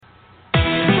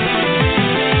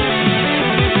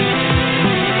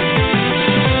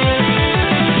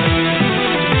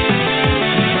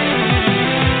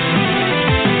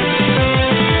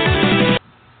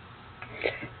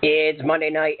Monday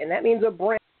night, and that means a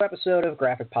brand new episode of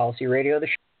Graphic Policy Radio, the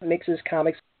show that mixes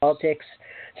comics and politics.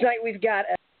 Tonight we've got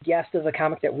a guest of a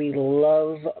comic that we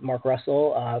love, Mark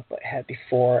Russell. But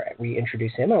before we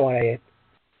introduce him, I want to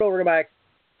go over to my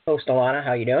host, Alana.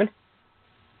 How you doing?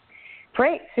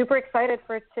 Great. Super excited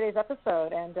for today's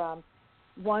episode. And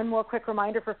one more quick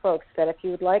reminder for folks that if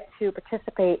you would like to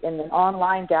participate in an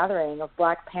online gathering of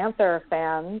Black Panther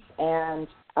fans and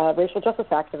racial justice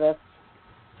activists,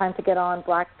 time to get on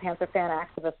Black Panther Fan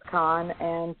Activist Con,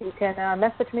 and you can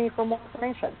message me for more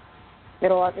information.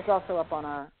 It's also up on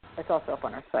our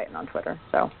site and on Twitter.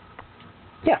 So,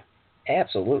 yeah,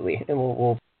 absolutely, and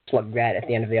we'll plug that at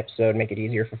the end of the episode, make it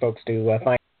easier for folks to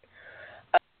find.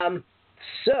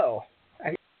 So,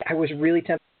 I was really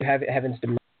tempted to have Evans to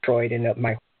Murgatroyd in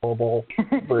my horrible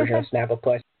version of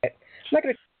Snagglepuss. I'm not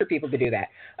going to for people to do that.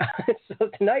 So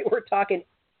tonight we're talking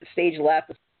Stage Left,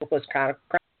 the Snagglepuss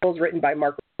Chronicles, written by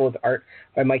Mark Russell, with art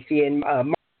by Mike Feehan.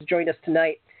 Mark has joined us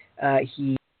tonight.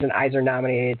 He's an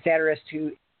Eisner-nominated satirist who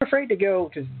isn't afraid to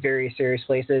go to various serious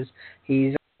places.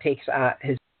 He takes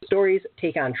his stories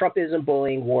take on Trumpism,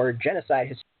 bullying, war, genocide,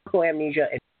 historical amnesia,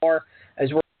 and more,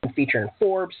 as well as featured in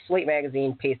Forbes, Slate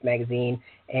magazine, Paste magazine,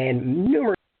 and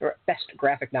numerous best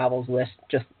graphic novels lists,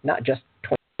 not just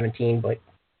 2017, but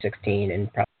 2016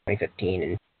 and probably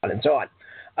 2015 and so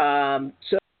on.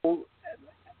 So,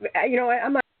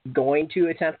 I'm not going to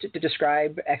attempt to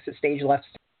describe Exit Stage Left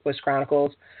Snagglepuss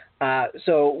Chronicles.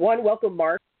 So, welcome,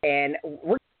 Mark, and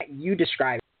we're going to let you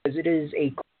describe it, because it is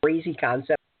a crazy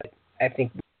concept that I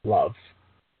think we love.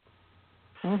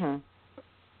 Mm-hmm.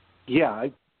 Yeah,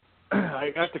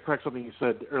 I have to correct something you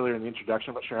said earlier in the introduction.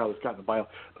 I'm not sure how this got in the bio.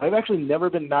 But I've actually never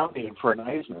been nominated for an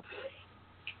Eisner.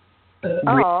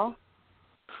 Oh.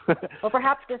 Well,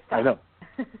 perhaps this time. I know.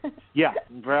 Yeah,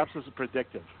 perhaps this is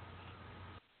predictive.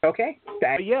 Okay.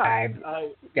 But yeah,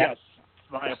 yes,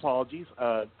 my apologies.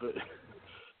 But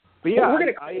yeah, we're going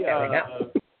to call that right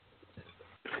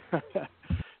now.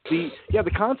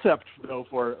 The concept though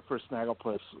for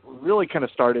Snagglepuss really kind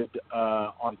of started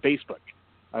on Facebook.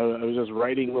 I was just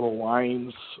writing little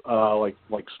lines like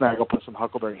Snagglepuss and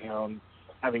Huckleberry Hound,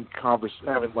 having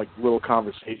like little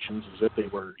conversations as if they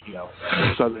were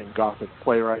Southern Gothic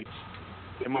playwrights.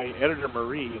 And my editor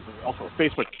Marie is also a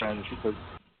Facebook friend. She says,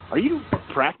 "Are you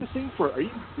practicing for? Are you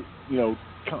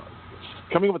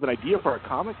coming up with an idea for a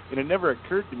comic?" And it never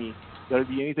occurred to me that it'd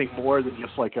be anything more than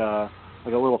just like a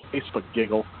little Facebook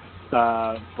giggle.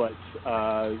 But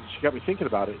she got me thinking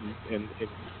about it, and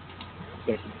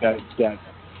that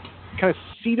kind of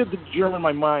seeded the germ in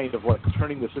my mind of like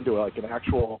turning this into like an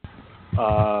actual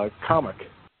comic.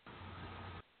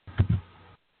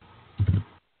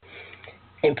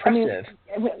 Impressive.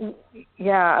 I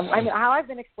mean, how I've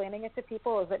been explaining it to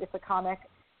people is that it's a comic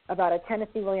about a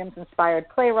Tennessee Williams-inspired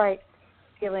playwright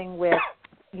dealing with,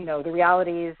 the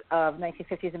realities of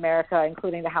 1950s America,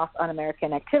 including the House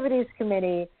Un-American Activities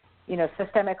Committee,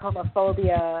 systemic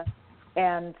homophobia,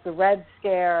 and the Red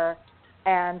Scare.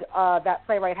 And that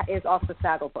playwright is also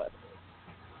Snagglepuss.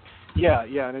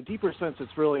 Yeah. In a deeper sense,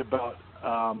 it's really about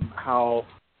how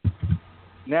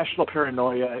national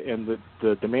paranoia and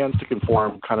the demands to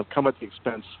conform kind of come at the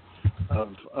expense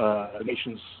of a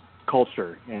nation's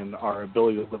culture and our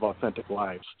ability to live authentic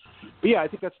lives. But yeah, I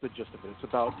think that's the gist of it. It's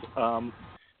about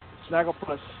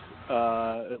Snagglepuss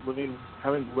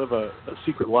having to live a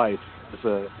secret life as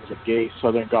a gay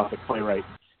Southern Gothic playwright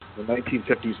in the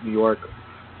 1950s New York,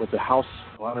 with the House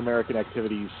Un-American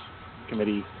Activities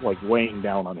Committee like weighing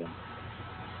down on him.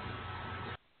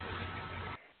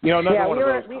 We love the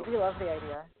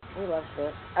idea. We loved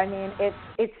it. I mean,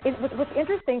 it's what's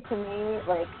interesting to me,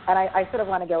 and I sort of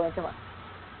want to go into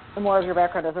more of your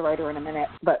background as a writer in a minute,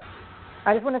 but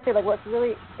I just want to say, what's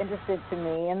really interesting to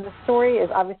me in the story is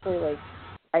obviously, we're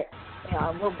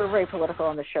very political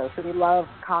on the show, so we love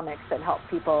comics that help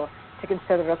people to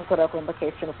consider the political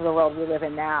implications of the world we live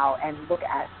in now and look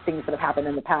at things that have happened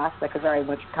in the past that could very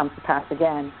much come to pass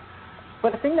again.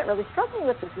 But the thing that really struck me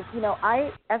with this is,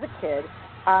 I, as a kid,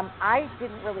 I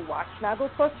didn't really watch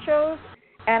Snagglepuss shows,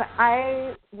 and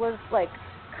I was,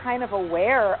 kind of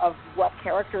aware of what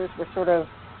characters were sort of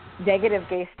negative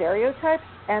gay stereotypes.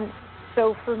 And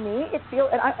so for me, it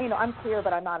feels, and I'm queer,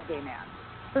 but I'm not a gay man.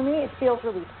 For me, it feels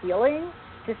really healing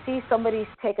to see somebody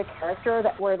take a character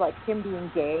that where him being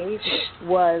gay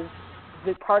was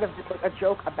the part of a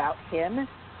joke about him,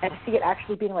 and see it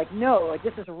actually being no,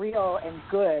 this is real and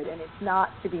good, and it's not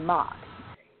to be mocked.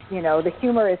 The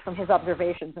humor is from his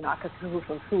observations and not because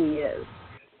of who he is.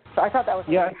 So I thought that was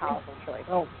a really powerful choice.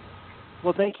 Oh,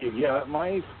 well, thank you. Yeah,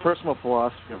 my personal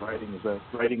philosophy of writing is that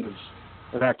writing is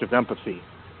an act of empathy,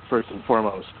 first and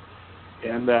foremost.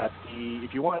 and that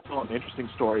if you want to tell an interesting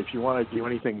story, if you want to do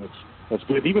anything that's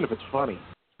good, even if it's funny,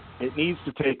 it needs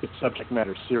to take its subject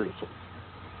matter seriously.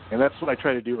 And that's what I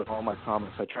try to do with all my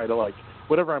comics. I try to, like,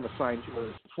 whatever I'm assigned to, whether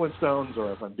it's the Flintstones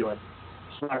or if I'm doing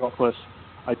Snagglepuss,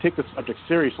 I take the subject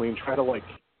seriously and try to, like,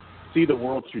 see the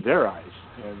world through their eyes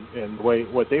and the way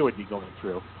what they would be going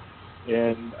through.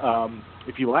 And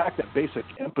if you lack that basic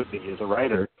empathy as a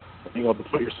writer, being able to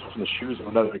put yourself in the shoes of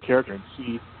another character and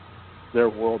see their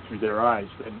world through their eyes,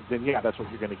 then yeah, that's what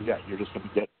you're going to get. You're just going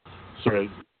to get sort of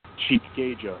cheap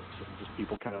gay jokes and just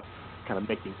people kind of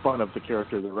making fun of the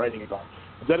character they're writing about.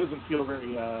 That doesn't feel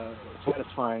very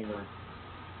satisfying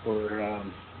or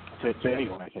to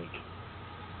anyone, I think.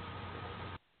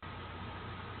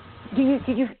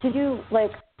 Did you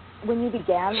like when you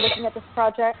began looking at this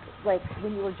project, like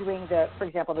when you were doing for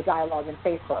example, the dialogue in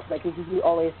Facebook, like did you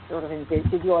always sort of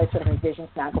envision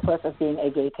Snagglepuss as being a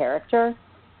gay character?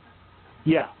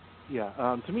 Yeah.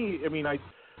 To me, I mean, I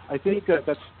think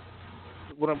that's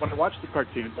when I watched the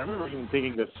cartoons. I remember even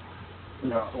thinking this,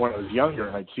 when I was younger,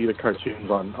 and I'd see the cartoons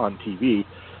on TV.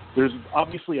 There's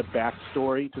obviously a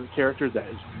backstory to the character that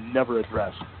is never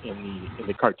addressed in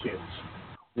the cartoons.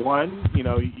 One, he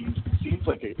seems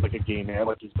like a gay man,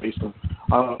 like he's based on,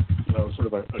 sort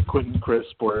of a Quentin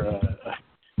Crisp or a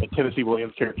Tennessee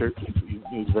Williams character.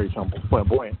 He's very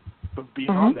flamboyant. But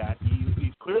beyond that,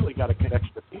 he's clearly got a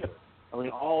connection to theater. I mean,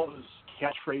 all of his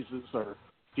catchphrases are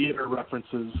theater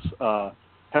references.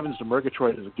 Heavens to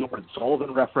Murgatroyd is a Gilbert and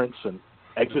Sullivan reference, and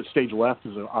Exit Stage Left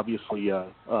is obviously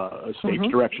a stage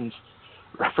directions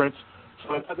reference.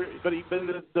 So, but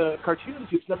the cartoons,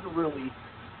 he's never really,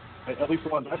 at least the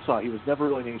ones I saw, he was never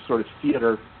really in any sort of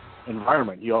theater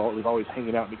environment. He was always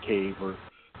hanging out in a cave or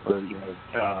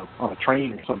on a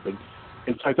train or something.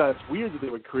 And so I thought it's weird that they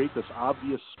would create this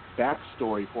obvious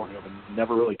backstory for him and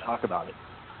never really talk about it.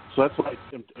 So that's what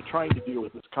I'm trying to do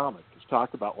with this comic, is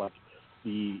talk about, like,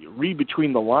 read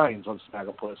between the lines on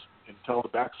Snagglepuss and tell the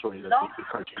backstory that the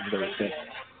cartoon never did.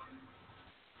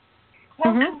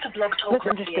 Welcome to Blog Talk. That's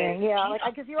interesting. Yeah, like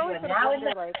because you always sort of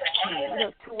wonder, like,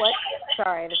 to what.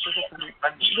 Sorry, this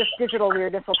is just digital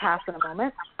weirdness will pass in a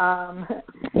moment.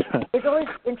 It's always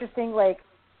interesting, like,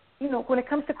 when it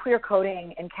comes to queer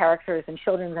coding and characters in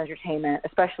children's entertainment,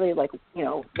 especially like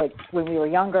when we were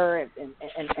younger and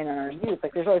in our youth,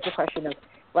 like there's always the question of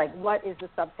like what is the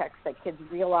subtext that kids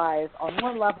realize on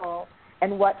one level,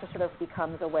 and what just sort of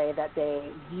becomes a way that they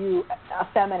view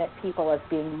effeminate people as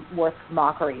being worth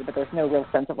mockery, but there's no real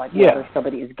sense of like whether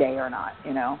somebody is gay or not,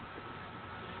 And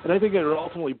I think it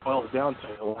ultimately boils down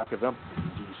to a lack of empathy.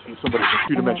 If you see somebody as a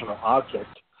two-dimensional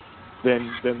object,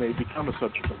 then they become a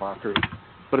subject of mockery.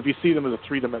 But if you see them as a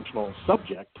three-dimensional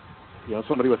subject,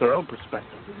 somebody with their own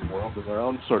perspective in the world and their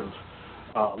own sort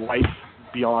of life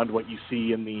beyond what you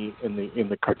see in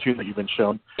the cartoon that you've been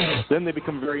shown, then they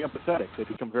become very empathetic. They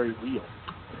become very real.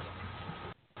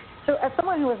 So, as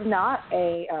someone who is not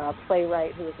a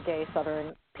playwright who is a gay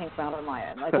Southern Pink Mountain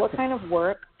Lion, like what kind of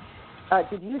work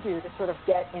did you do to sort of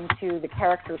get into the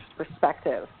character's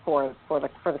perspective for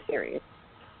the series?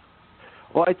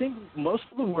 Well, I think most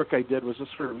of the work I did was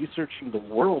just sort of researching the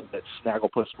world that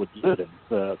Snagglepuss would live in,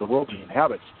 the world he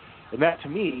inhabits. And that, to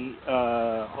me,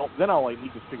 then all I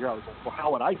need to figure out is, well,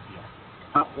 how would I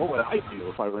feel? What would I do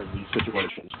if I were in these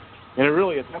situations? And it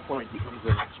really, at that point, becomes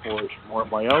an exploration more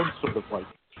of my own sort of, like,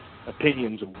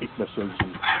 opinions and weaknesses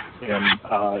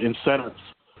and incentives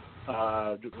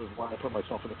when I put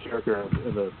myself in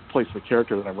the place of the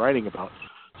character that I'm writing about.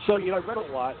 So, I read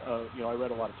a lot of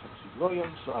Tennessee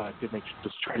Williams. I did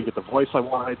just try to get the voice I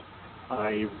wanted.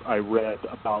 I read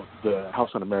about the House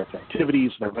Un-American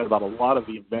Activities, and I read about a lot of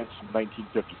the events in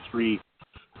 1953,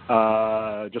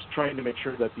 just trying to make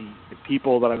sure that the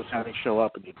people that I was having show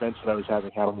up and the events that I was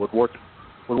having happen would work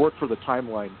for the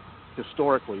timeline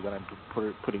historically that I'm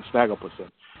putting Snagglepuss in.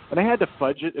 And I had to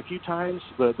fudge it a few times.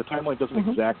 The timeline doesn't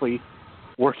exactly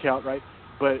work out right.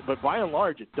 But by and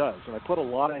large, it does. And I put a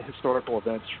lot of historical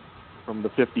events from the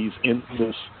 50s in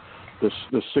this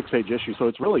 6-page issue. So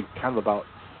it's really kind of about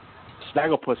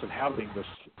Snagglepuss inhabiting this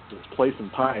place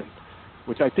and time,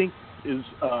 which I think is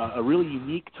a really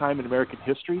unique time in American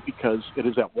history because it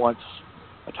is at once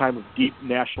a time of deep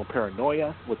national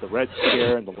paranoia with the Red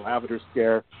Scare and the Lavender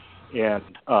Scare and,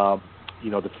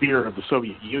 the fear of the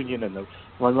Soviet Union. And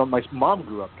my mom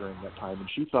grew up during that time, and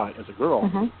she thought as a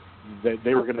girl that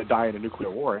they were going to die in a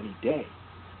nuclear war any day.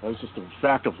 That was just a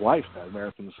fact of life that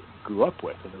Americans grew up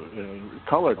with, and it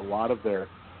colored a lot of their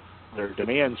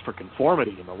demands for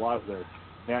conformity and a lot of their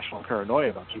national paranoia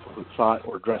about people who thought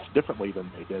or dressed differently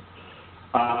than they did.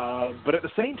 But at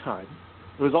the same time,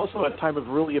 it was also a time of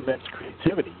really immense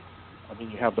creativity. I mean,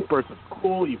 you have the birth of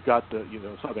cool, you've got the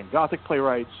Southern Gothic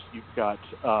playwrights, you've got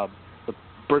the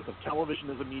birth of television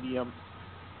as a medium,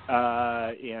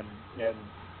 and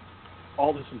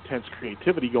all this intense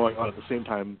creativity going on at the same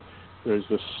time. There's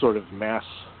this sort of mass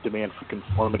demand for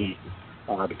conformity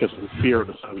because of the fear of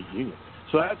the Soviet Union.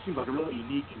 So that seems like a really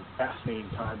unique and fascinating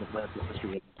time in American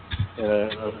history.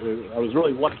 I was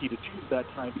really lucky to choose that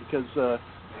time because,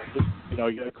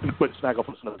 I couldn't put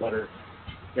Snagglepuss in a better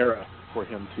era for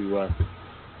him to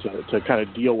kind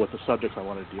of deal with the subjects I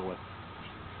wanted to deal with.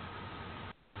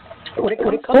 When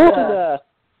it comes to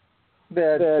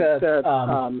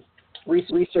the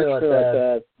research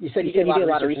for you said you did a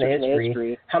lot of research in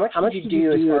history. How much did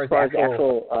you do as far as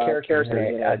actual characters in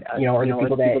it? Or the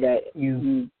people that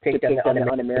you picked on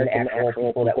the un-American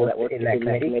actual people that worked in that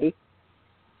committee?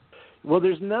 Well,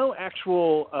 there's no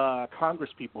actual Congress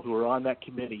people who are on that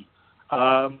committee.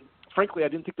 Frankly, I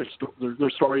didn't think their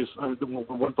stories weren't the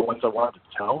ones I wanted to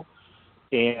tell.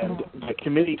 And the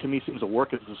committee, to me, seems to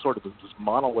work as a sort of this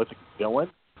monolithic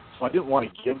villain. So I didn't want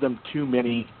to give them too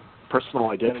many personal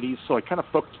identities, so I kind of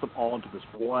focused them all into this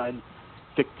one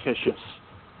fictitious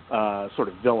sort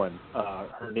of villain.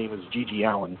 Her name is Gigi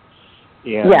Allen,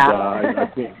 and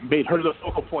I made her the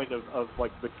focal point of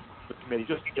like the committee,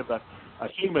 just to give a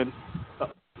human,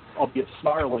 albeit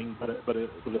snarling, but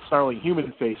with a snarling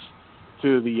human face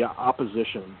to the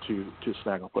opposition to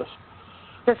Snagglepuss.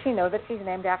 Does she know that she's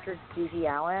named after Gigi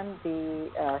Allen, the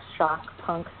shock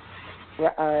punk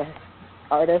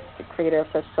artist, creator of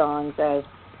such songs as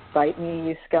 "Bite Me,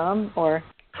 You Scum"? Or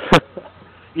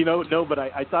no, but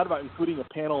I thought about including a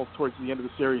panel towards the end of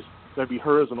the series that'd be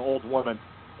her as an old woman,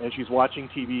 and she's watching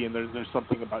TV, and there's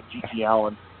something about Gigi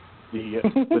Allen, the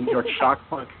New York shock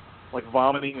punk, like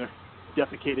vomiting or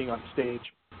defecating on stage,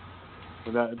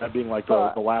 and that being like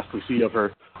the last we see of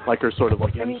her, like her sort of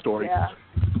like end story. Yeah.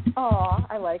 Oh,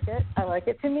 I like it.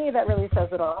 To me, that really says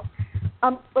it all.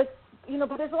 But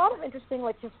there's a lot of interesting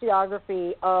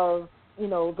historiography of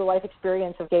the life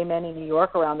experience of gay men in New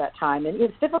York around that time, and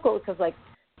it's difficult because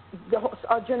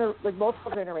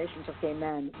multiple generations of gay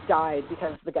men died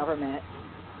because the government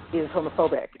is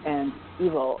homophobic and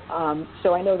evil.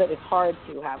 So I know that it's hard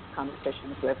to have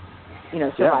conversations with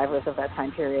survivors of that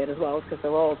time period as well, because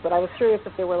they're old. But I was curious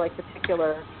if there were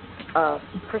particular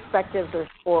perspectives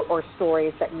or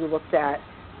stories that you looked at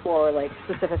for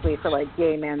specifically for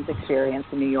gay men's experience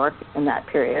in New York in that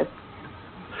period.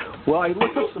 Well, I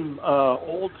looked at some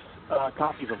old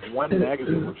copies of One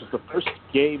magazine, which is the first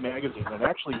gay magazine, and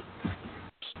actually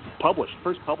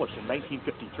first published in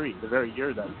 1953, the very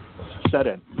year that it's set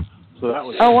in. So that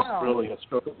was really a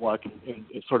stroke of luck and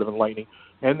sort of enlightening.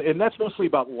 And that's mostly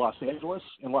about Los Angeles.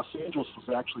 And Los Angeles was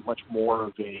actually much more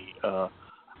of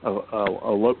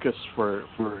a locus for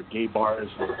gay bars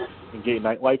and gay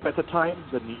nightlife at the time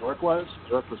than New York was.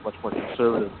 New York was much more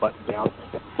conservative, buttoned down.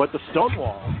 But the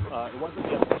Stonewall, it wasn't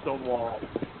just the Stonewall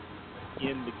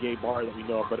in the gay bar that we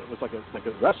know of, but it was like a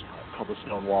restaurant called the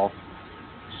Stonewall.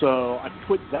 So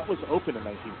that was open in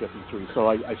 1953. So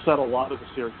I set a lot of the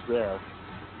series there.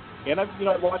 And I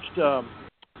watched the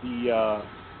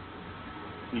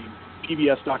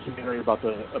PBS documentary about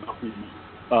the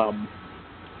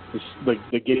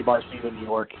gay bar scene in New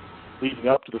York leading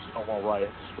up to the Stonewall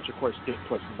riots, which of course took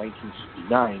place in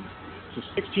 1969. So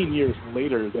 16 years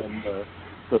later than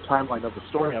the timeline of the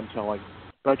story I'm telling.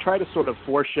 But I try to sort of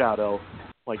foreshadow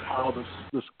how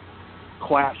this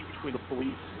clash between the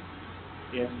police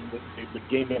and the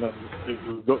gay men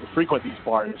who frequent these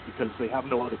bars because they have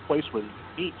no other place where they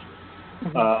can meet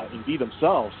and be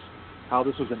themselves, how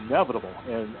this was inevitable,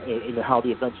 and how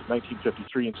the events of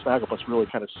 1953 in Snagglepuss really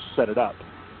kind of set it up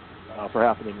for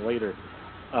happening later.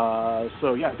 I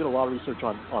did a lot of research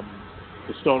on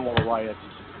the Stonewall riots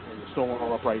and the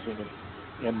Stonewall uprising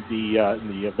and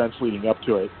the events leading up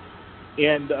to it.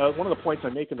 And one of the points I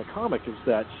make in the comic is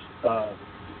that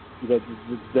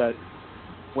that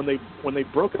when they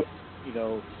broke up,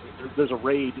 there's a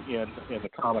raid in the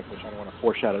comic, which I don't want to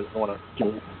foreshadow. I don't want to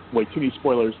give away too many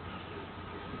spoilers.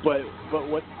 But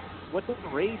what the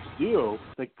raids do,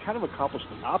 they kind of accomplish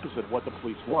the opposite of what the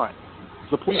police want.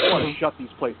 The police want to shut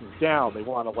these places down. They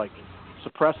want to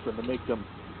suppress them and make them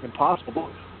impossible.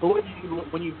 But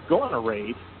when you go on a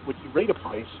raid, when you raid a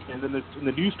place, and then it's in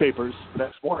the newspapers the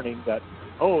next morning that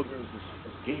there's this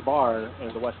gay bar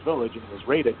in the West Village and it was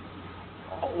raided,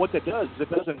 what that does is it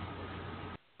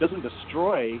doesn't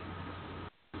destroy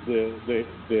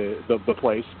the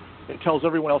place. It tells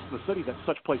everyone else in the city that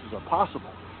such places are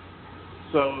possible.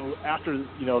 So after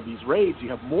these raids, you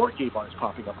have more gay bars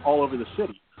popping up all over the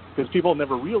city because people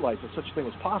never realized that such a thing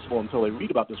was possible until they read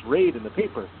about this raid in the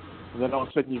paper. And then all of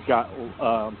a sudden you've got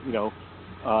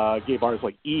gay bars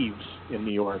like Eve's in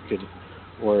New York,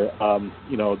 or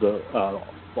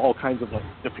all kinds of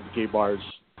different gay bars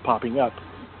popping up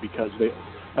because they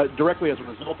directly as a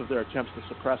result of their attempts to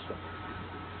suppress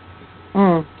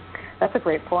them. That's a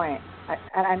great point.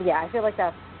 I feel like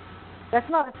that's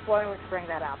not a spoiler to bring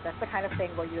that up. That's the kind of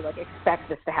thing where you expect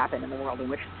this to happen in the world in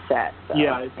which it's set. So,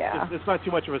 it's not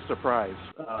too much of a surprise.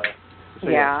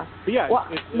 That's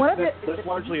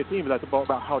largely a theme that's about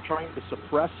how trying to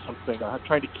suppress something,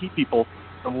 trying to keep people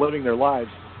from living their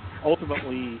lives,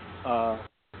 ultimately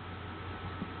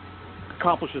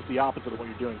accomplishes the opposite of what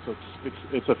you're doing. So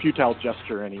it's a futile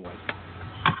gesture anyway.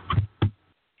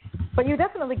 But you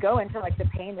definitely go into the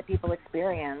pain that people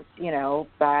experience,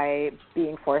 by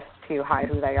being forced to hide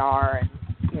who they are and,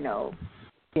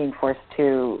 being forced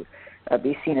to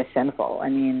be seen as sinful. I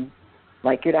mean,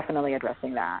 you're definitely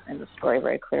addressing that in the story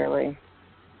very clearly.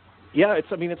 Yeah,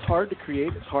 it's hard to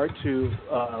create. It's hard to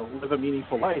live a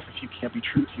meaningful life if you can't be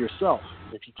true to yourself,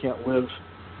 if you can't live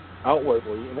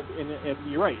outwardly. And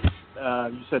you're right.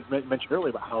 You mentioned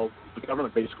earlier about how the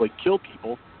government basically killed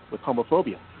people with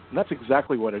homophobia. And that's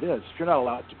exactly what it is. If you're not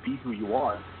allowed to be who you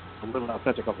are and live an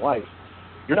authentic life,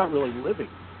 you're not really living.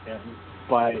 And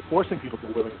by forcing people to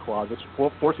live in closets,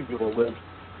 forcing people to live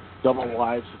double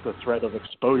lives at the threat of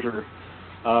exposure,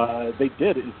 they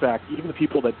did, in fact, even the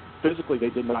people that physically they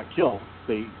did not kill,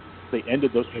 they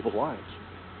ended those people's lives.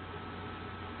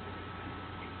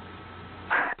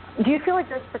 Do you feel like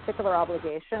there's a particular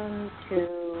obligation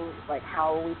to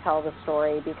how we tell the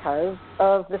story because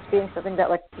of this being something that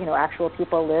actual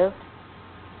people lived?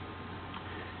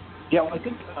 Yeah, well, I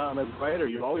think as a writer,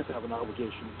 you always have an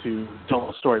obligation to tell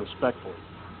a story respectfully,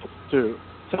 to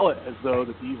tell it as though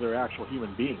that these are actual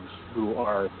human beings who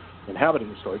are inhabiting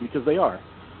the story, because they are.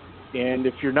 And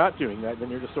if you're not doing that, then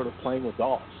you're just sort of playing with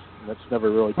dolls, and that's never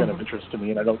really been of interest to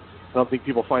me. And I don't think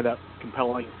people find that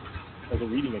compelling as a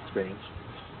reading experience.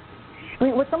 I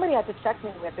mean, what somebody had to check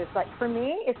me with is for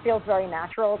me, it feels very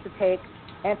natural to take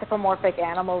anthropomorphic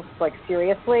animals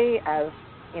seriously as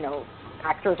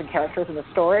actors and characters in the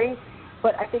story.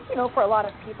 But I think for a lot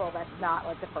of people, that's not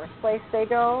the first place they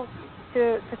go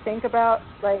to think about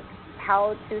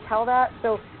how to tell that.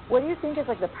 So what do you think is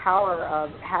the power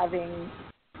of having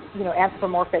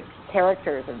anthropomorphic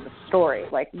characters in the story?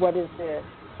 What is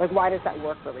why does that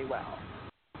work really well?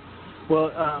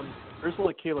 Well,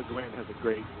 Ursula K. Le Guin has a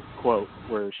great quote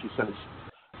where she says,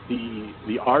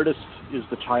 the artist is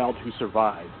the child who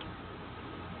survived.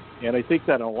 And I think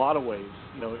that in a lot of ways,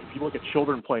 if you look at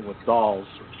children playing with dolls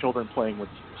or children playing with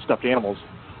stuffed animals,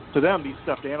 to them these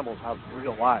stuffed animals have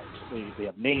real lives. They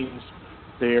have names.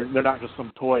 They're not just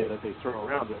some toy that they throw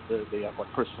around. They have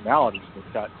personalities.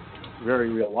 They've got very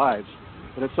real lives.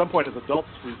 But at some point as adults,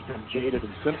 we become jaded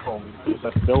and cynical, and we lose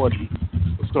that ability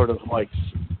to sort of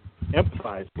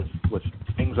empathize with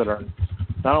things that are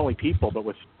not only people, but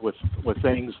with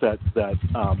things that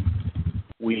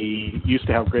we used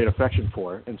to have great affection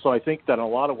for. And so I think that in a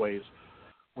lot of ways,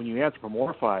 when you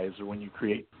anthropomorphize or when you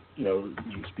create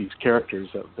these characters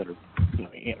that are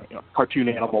cartoon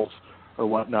animals or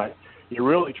whatnot, you're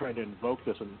really trying to invoke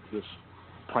this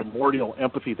primordial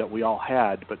empathy that we all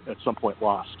had, but at some point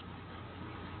lost.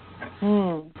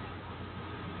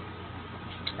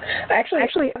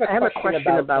 Actually, I have a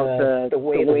question about the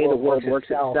way the world works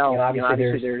itself.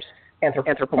 Obviously, there's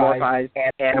anthropomorphized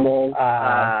animals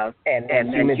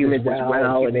and humans as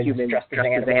well, and humans dressed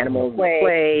as animals in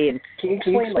play. And can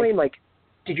you explain,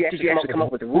 did you actually come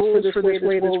up with the rules for this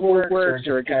way this world works,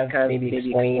 or just kind of maybe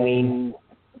explain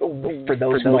for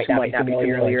those who might not be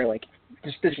familiar,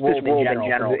 just this world in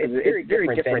general? It's very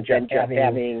different than just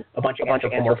having a bunch of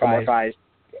anthropomorphized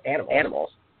animals.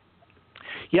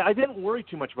 Yeah, I didn't worry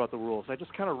too much about the rules. I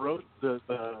just kind of wrote the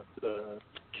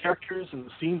characters and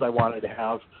the scenes I wanted to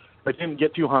have. I didn't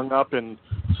get too hung up in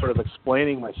sort of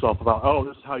explaining myself about,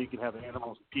 this is how you can have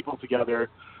animals and people together,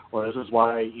 or this is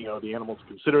why, the animals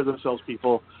consider themselves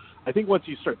people. I think once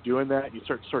you start doing that, you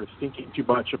start sort of thinking too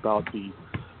much about the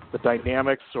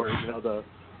dynamics or,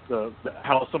 the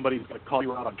how somebody's going to call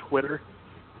you out on Twitter.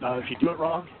 If you do it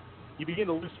wrong, you begin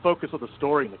to lose focus of the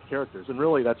story and the characters, and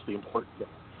really that's the important thing.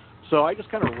 So I just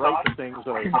kind of write the things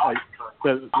that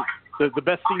the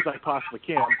best things I possibly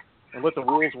can, and let the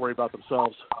rules worry about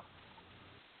themselves.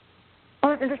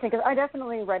 Well, it's interesting because I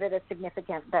definitely read it as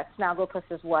significant that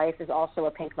Snagglepuss's wife is also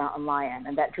a pink mountain lion,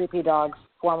 and that Droopy Dog's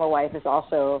former wife is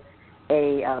also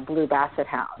a blue basset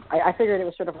hound. I figured it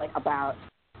was sort of about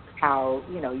how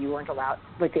you weren't allowed,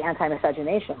 the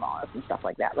anti-miscegenation laws and stuff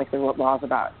like that, the laws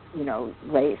about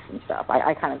race and stuff.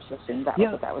 I kind of just assumed that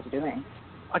was what that was doing.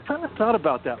 I kind of thought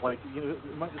about that.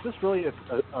 Is this really?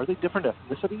 Are they different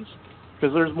ethnicities?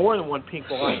 because there's more than one pink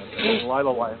lion. Lila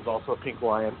Lion's also a pink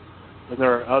lion, and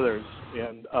there are others.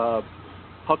 And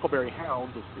Huckleberry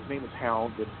Hound, his name is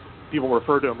Hound, and people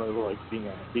refer to him as like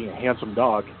being a handsome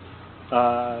dog.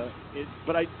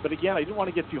 But again, I didn't want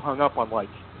to get too hung up on like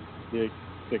the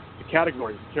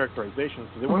categories and characterizations,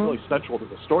 because they weren't really central to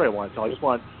the story I want to tell. I just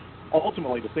want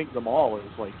ultimately to think of them all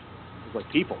as like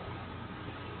people.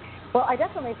 Well, I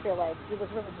definitely feel like it was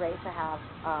really great to have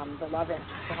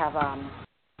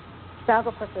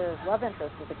Snagglepuss's love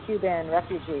interest was a Cuban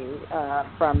refugee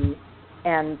from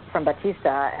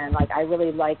Batista, and like I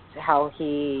really liked how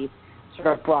he sort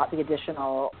of brought the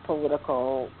additional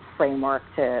political framework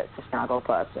to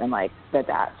Snagglepuss, and like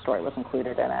that story was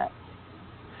included in it.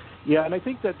 Yeah, and I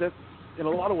think that in a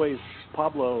lot of ways,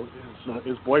 Pablo,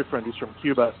 his boyfriend, who's from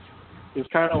Cuba, is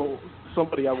kind of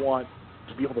somebody I want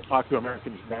to be able to talk to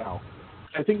Americans now.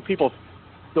 I think people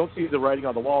don't see the writing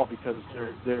on the wall because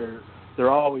they're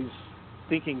always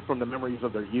thinking from the memories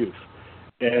of their youth,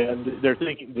 and they're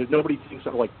thinking that nobody thinks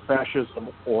that like fascism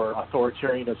or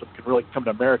authoritarianism could really come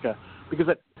to America because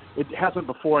it hasn't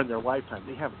before in their lifetime.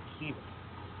 They haven't seen it.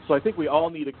 So I think we all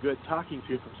need a good talking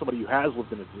to from somebody who has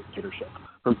lived in a dictatorship,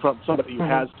 from somebody who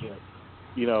has seen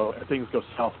it. Things go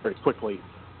south very quickly,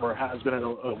 or has been in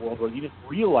a world where you didn't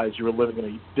realize you were living in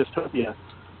a dystopia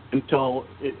until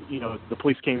the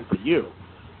police came for you.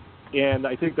 And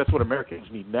I think that's what Americans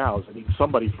need now, is they need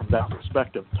somebody from that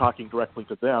perspective talking directly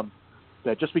to them,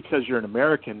 that just because you're an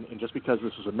American and just because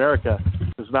this is America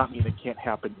does not mean it can't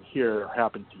happen here or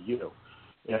happen to you.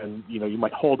 And, you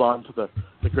might hold on to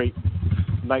the great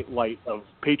nightlight of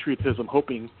patriotism,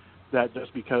 hoping that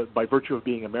just because by virtue of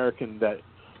being American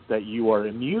that you are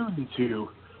immune to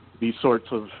these sorts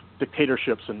of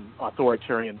dictatorships and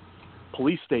authoritarian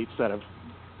police states that have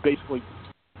basically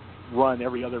run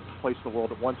every other place in the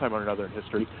world at one time or another in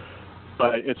history.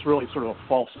 But it's really sort of a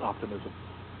false optimism.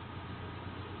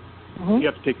 You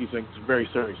have to take these things very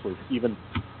seriously, even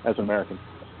as an American.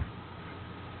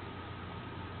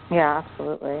 Yeah,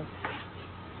 absolutely.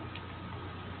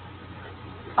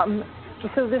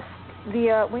 So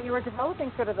when you were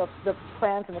developing sort of the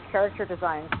plans and the character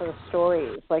designs for the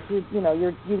stories, like you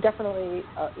definitely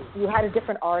you had a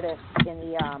different artist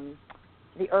in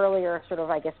the earlier sort of,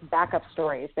 I guess, backup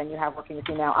stories than you have working with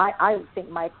you now. I think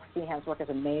Mike Feehan's work is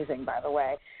amazing, by the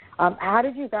way. How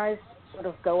did you guys sort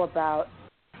of go about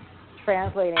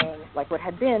translating like what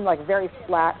had been like very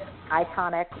flat,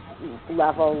 iconic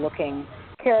level looking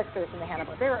characters in the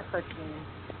Hanna-Barbera cartoons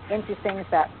into things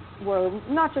that were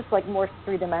not just like more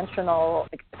three-dimensional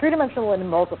in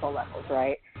multiple levels,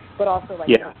 right? But also like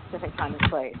a specific time and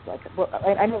place. Like,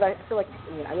 I know that I feel like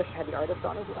I wish I had the artist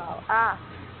on as well.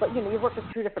 But you've worked with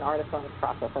two different artists on this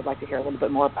process. I'd like to hear a little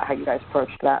bit more about how you guys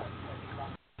approached that.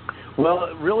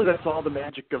 Well, really, that's all the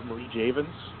magic of Marie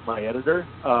Javins, my editor.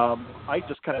 I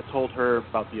just kind of told her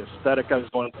about the aesthetic I was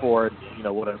going for, and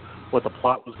what the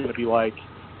plot was going to be like.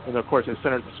 And of course, I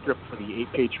sent her the script for the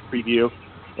 8-page preview.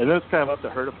 And then it's kind of up to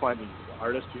her to find the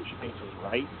artist who she thinks is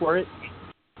right for it.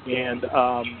 And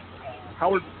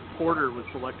Howard Porter was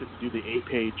selected to do the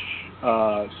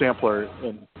 8-page sampler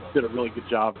and did a really good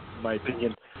job, in my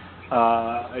opinion.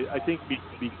 I think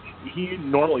he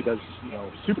normally does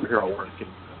superhero work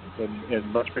and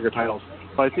much bigger titles,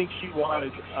 but I think she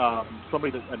wanted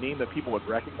a name that people would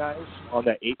recognize on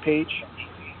that 8-page.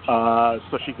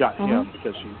 So she got him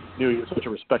because she knew he was such a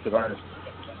respected artist.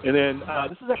 And then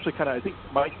this is actually kind of, I think,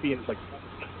 Mike Feehan's like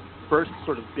first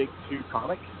sort of big 2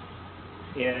 comic,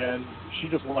 and she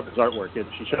just loved his artwork, and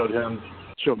she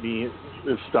showed me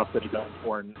this stuff that he'd done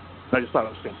before, and I just thought it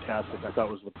was fantastic. I thought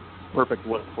it was the perfect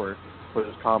look for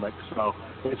this comic. So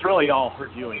it's really all her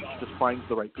doing. She just finds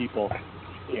the right people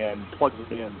and plugs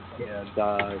them in, and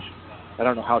I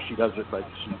don't know how she does it, but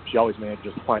she always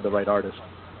manages to find the right artist.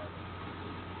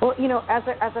 Well, as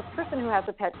a person who has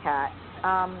a pet cat,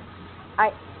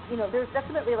 there's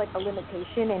definitely like a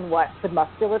limitation in what the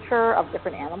musculature of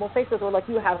different animal faces, or like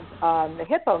you have the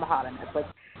hippopotamus, like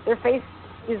their face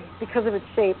is, because of its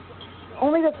shape,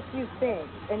 only does a few things,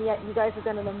 and yet you guys have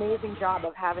done an amazing job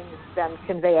of having them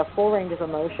convey a full range of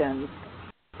emotions,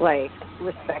 like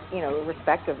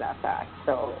respect of that fact.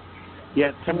 So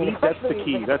yeah, to me that's the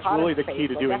key. That's really the key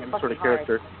to doing any sort of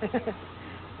character.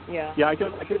 Yeah, I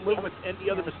can live with any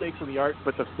other mistakes in the art,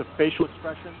 but the facial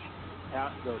expressions,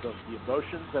 the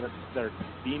emotions that are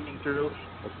beaming through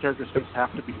the character's face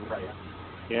have to be right.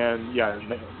 And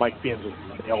Mike Feehan just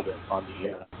nailed it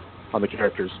on the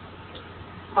characters.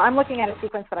 Well, I'm looking at a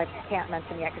sequence that I can't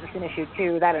mention yet because it's in issue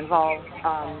 2 that involves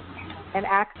an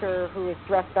actor who is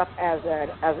dressed up as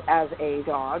a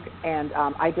dog, and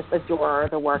I just adore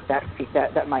the work that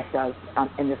Mike does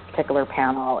in this particular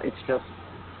panel. It's just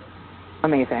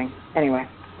amazing. Anyway,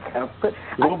 so but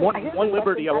one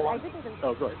liberty. Oh,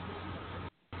 go ahead.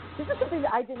 This is something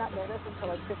that I did not notice until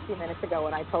like 15 minutes ago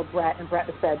when I told Brett, and Brett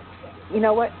said, "You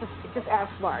know what? Just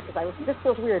ask Mark," because this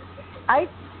feels weird.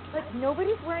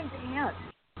 Nobody's wearing pants.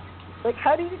 Like,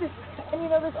 how do you just?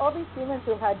 And there's all these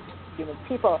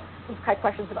people who've had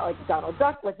questions about like Donald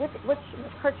Duck, like which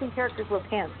cartoon characters wear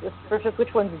pants versus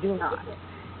which ones do not,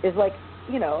 is like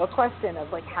a question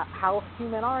of like how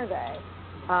human are they?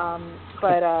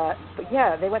 But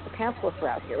yeah, they went the pantsless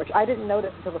route here, which I didn't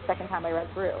notice until the second time I read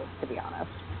through, to be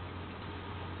honest.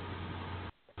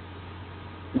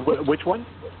 Which one?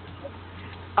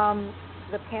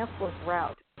 The pantsless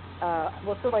route.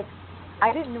 So like,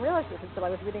 I didn't realize this until I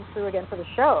was reading through again for the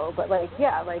show, but like,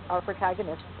 yeah, like our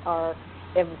protagonists are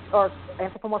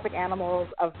anthropomorphic animals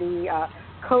of the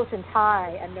coat and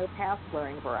tie and no pants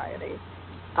wearing variety.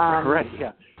 Right.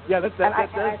 Yeah. Yeah. That's.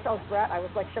 I told Brett, I was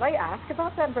like, should I ask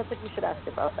about that? And Brett's like, you should ask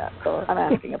about that. So I'm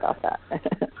asking about that.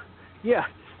 Yeah.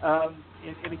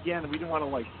 And again, we didn't want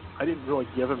to I didn't really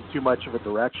give him too much of a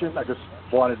direction. I just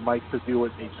wanted Mike to do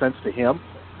what made sense to him.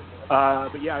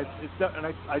 But yeah, and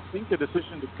I think the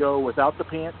decision to go without the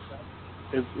pants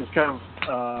is kind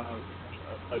of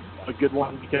a good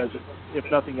one, because if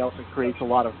nothing else, it creates a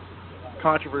lot of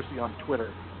controversy on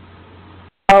Twitter.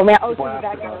 Oh man! So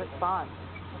that kind of response.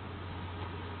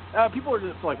 People are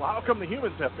just like, well, how come the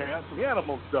humans have pants and the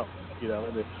animals don't?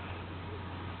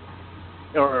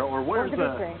 Or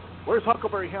where's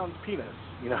Huckleberry Hound's penis?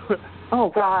 Oh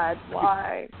God,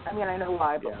 why? I mean, I know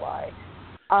why, but why?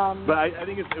 But I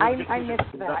think I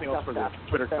missed that nothing else for the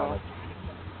Twitter comments.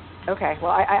 Okay,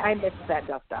 well, I missed that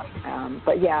dust-up.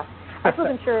 But yeah, I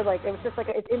wasn't sure, it was just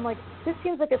this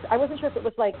seems like I wasn't sure if it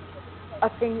was a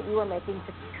thing that you were making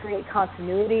to create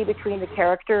continuity between the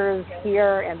characters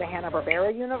here and the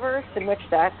Hanna-Barbera universe, in which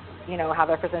that's, how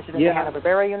they're presented in the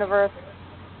Hanna-Barbera universe.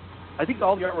 I think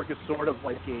all the artwork is sort of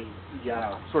like a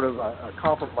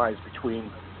compromise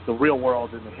between the real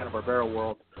world and the Hanna-Barbera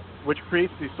world, which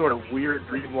creates these sort of weird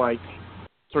dreamlike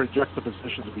sort of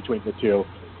juxtapositions between the two.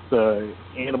 The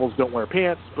animals don't wear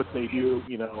pants, but they do,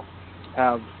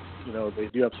 have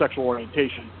sexual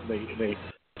orientation, and they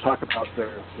talk about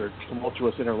their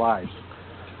tumultuous inner lives.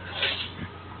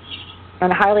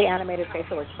 And highly animated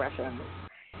facial expressions.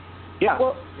 Yeah.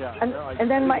 Well, yeah. And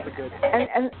then my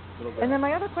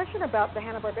other question about the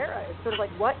Hanna-Barbera is sort of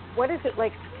what is it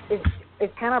like? Is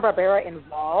Hanna-Barbera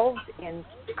involved in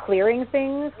clearing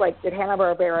things? Did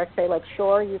Hanna-Barbera say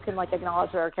sure, you can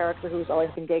acknowledge that our character who's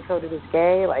always been gay-coded is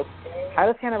gay? How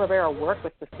does Hanna-Barbera work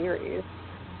with the series?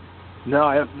 No,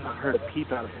 I have not heard a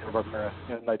peep out of Hanna-Barbera,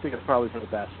 and I think it's probably for the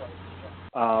best.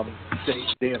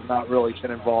 They have not really been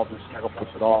involved in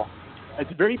Snagglepuss at all. At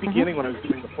the very beginning, when I was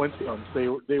doing the Flintstones,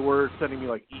 they were sending me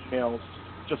emails,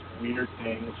 just weird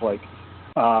things like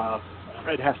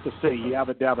Fred has to say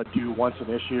yabba dabba do once an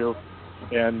issue,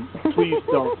 and please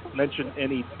don't mention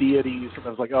any deities. And I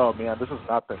was like, oh man, this is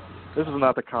not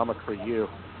the comic for you.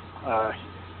 But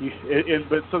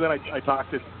so then I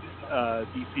talked to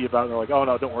DC about it, and they're like, oh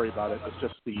no, don't worry about it. That's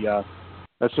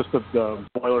just the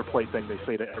boilerplate thing they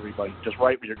say to everybody. Just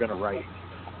write what you're going to write.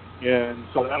 And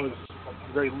so that was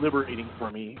very liberating for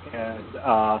me. And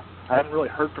I haven't really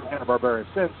heard from Hanna-Barbera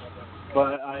since,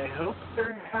 but I hope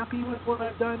they're happy with what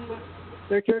I've done with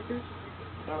their characters.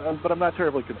 But I'm not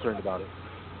terribly concerned about it.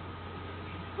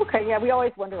 Okay, yeah, we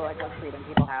always wonder what freedom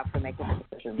people have to make these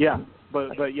decisions. Yeah,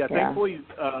 but thankfully,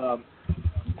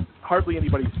 hardly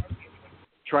anybody's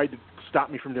tried to stop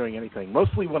me from doing anything.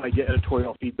 Mostly when I get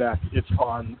editorial feedback, it's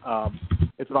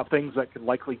about things that could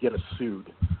likely get us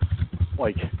sued,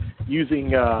 like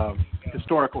using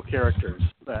historical characters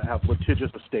that have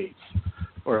litigious estates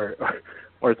or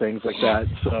things like that.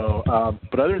 So,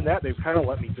 but other than that, they've kind of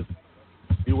let me just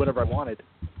do whatever I wanted.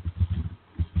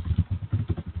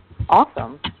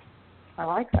 Awesome. I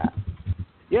like that.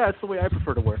 Yeah, it's the way I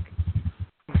prefer to work.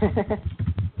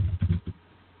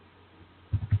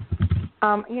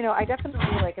 I definitely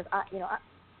hold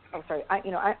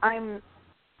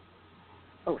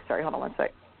on one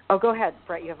sec. Oh, go ahead,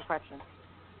 Brett. You have a question.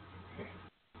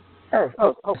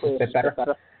 Hopefully it's better.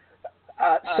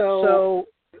 So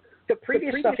the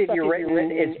previous stuff that you've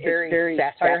written is very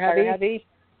satire heavy.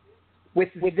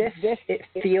 With this, it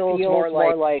feels more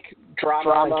like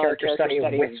drama and character study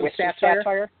with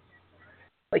satire.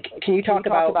 Can you talk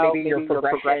about maybe your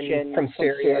progression from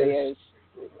series,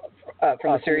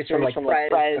 from the series from Fred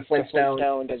to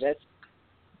Flintstones to this?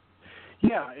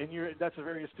 Yeah, and that's a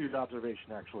very astute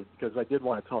observation, actually, because I did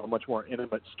want to tell a much more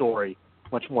intimate story,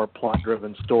 much more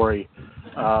plot-driven story,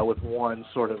 with one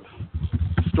sort of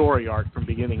story arc from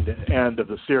beginning to end of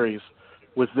the series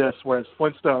with this, whereas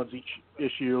Flintstones, each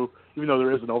issue, even though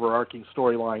there is an overarching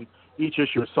storyline, each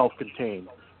issue is self-contained,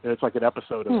 and it's like an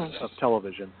episode of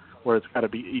television, where it's got to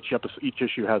be each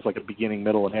issue has like a beginning,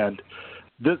 middle, and end.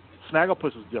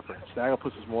 Snagglepuss is different.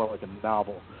 Snagglepuss is more like a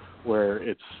novel, where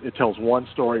it tells one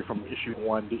story from issue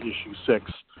 1 to issue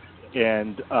 6,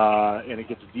 and it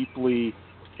gets deeply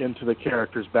into the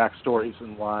characters' backstories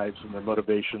and lives and their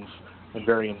motivations, and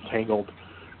very entangled.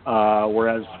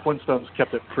 Whereas Flintstones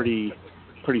kept it pretty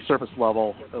surface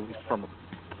level, at least from a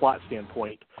plot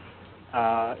standpoint.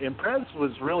 And Prez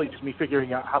was really just me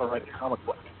figuring out how to write a comic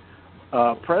book.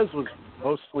 Prez was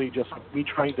mostly just me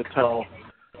trying to tell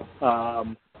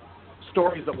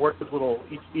stories that worked as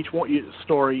each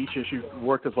issue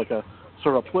worked as like a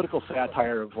sort of a political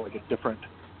satire of like a different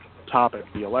topic,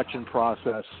 the election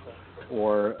process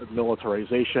or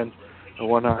militarization and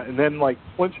whatnot. And then like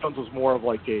Flintstones was more of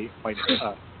like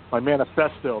my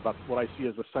manifesto about what I see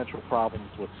as the central problems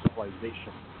with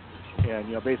civilization.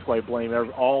 And basically I blame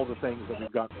all the things that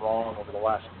we've gotten wrong over the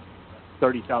last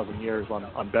 30,000 years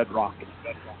on bedrock.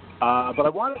 But I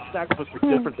wanted Snagglepuss to be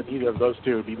different than either of those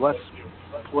two. It'd be less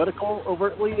political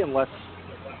overtly and less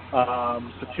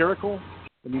satirical.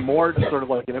 It'd be more just sort of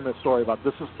like an intimate story about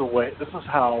this is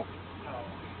how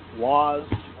laws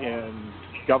and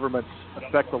governments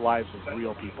affect the lives of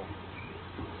real people.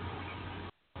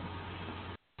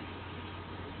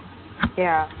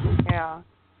 Yeah.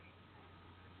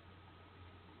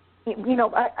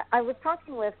 I was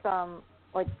talking with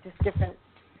like just different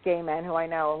gay men who I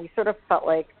know, and we sort of felt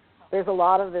like there's a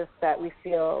lot of this that we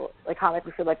feel like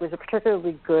was a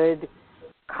particularly good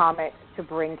comic to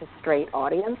bring to straight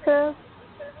audiences.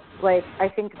 Like I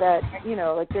think that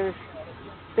like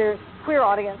there's queer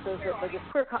audiences that like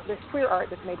there's queer art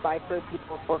that's made by queer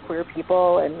people for queer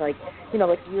people, and like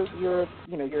like you're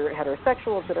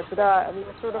heterosexual, da. I mean,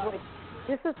 it's sort of like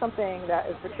this is something that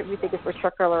we think is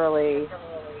particularly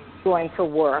going to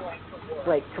work,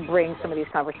 like to bring some of these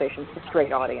conversations to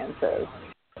straight audiences,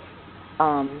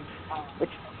 which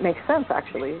makes sense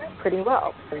actually pretty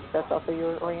well. That's also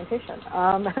your orientation.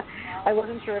 I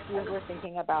wasn't sure if you were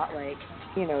thinking about like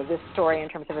this story in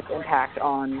terms of its impact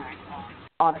on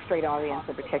a straight audience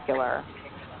in particular.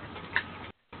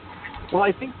 Well,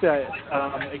 I think that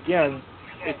again,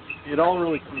 it all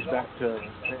really comes back to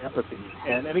empathy,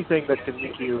 and anything that can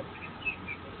make you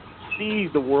see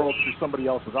the world through somebody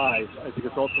else's eyes, I think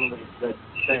it's ultimately a good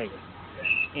thing.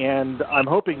 And I'm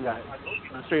hoping that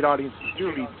the straight audiences do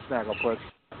read Snagglepuss.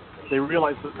 They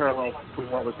realize the parallels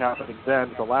between what was happening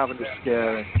then, the lavender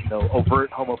scare, and overt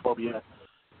homophobia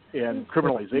and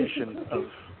criminalization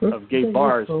of gay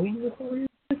bars,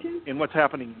 and what's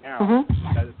happening now.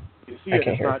 You see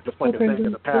it's not just like a thing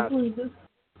in the past,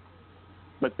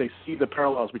 but they see the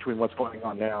parallels between what's going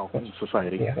on now in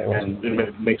society, and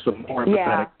it makes them more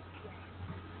empathetic.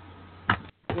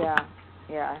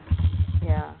 Yeah.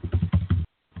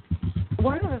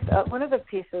 One of the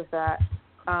pieces that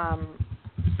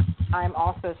I'm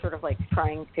also sort of like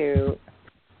trying to,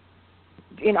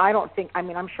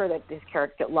 I'm sure that his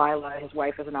character Lila, his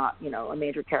wife, is not a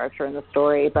major character in the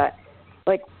story, but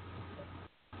like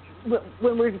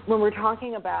when we're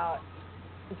talking about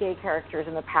gay characters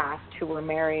in the past who were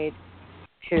married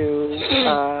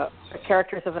to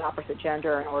characters of an opposite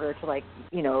gender in order to like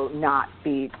not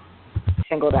be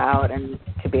singled out and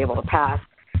to be able to pass,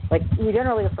 like we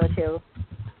generally refer to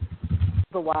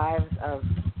the wives of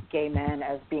gay men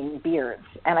as being beards,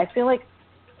 and I feel like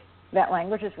that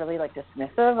language is really like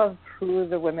dismissive of who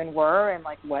the women were and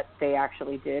like what they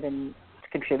actually did and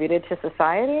contributed to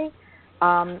society.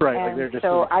 Right, and like they're just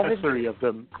so a history of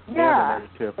them. Yeah,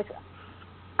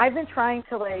 I've been trying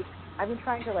to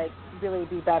really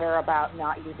be better about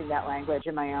not using that language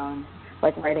in my own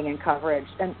like writing and coverage.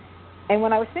 And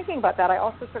when I was thinking about that, I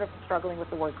also sort of was struggling with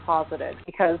the word closeted,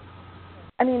 because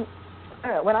I don't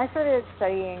know, when I started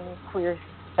studying queer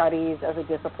studies as a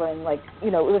discipline, like,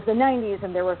 it was the 90s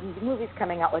and there were movies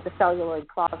coming out like The Celluloid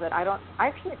Closet. Have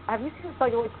you seen The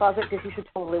Celluloid Closet? Because you should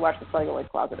totally watch The Celluloid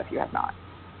Closet if you have not.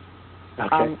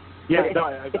 Okay.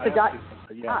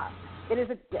 It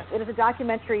is a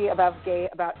documentary about gay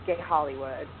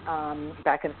Hollywood from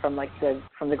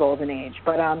the golden age.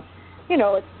 But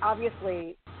it's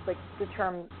obviously like the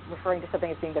term referring to something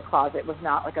as being the closet was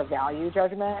not like a value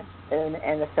judgment in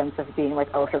the sense of being like,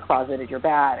 oh, if you're closeted, you're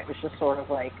bad. It was just sort of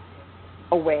like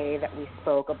a way that we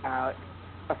spoke about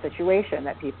a situation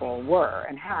that people were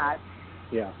and had.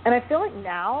 Yeah. And I feel like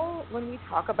now when we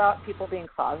talk about people being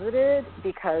closeted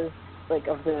because like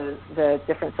of the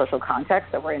different social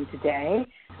contexts that we're in today,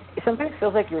 it sometimes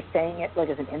feels like you're saying it like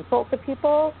as an insult to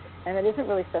people, and it isn't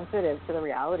really sensitive to the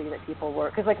reality that people were.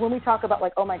 Because like when we talk about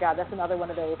like, oh my God, that's another one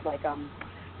of those like,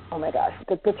 oh my gosh,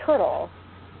 the turtle,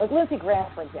 like Lindsey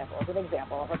Graham, for example, is an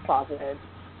example of a closeted,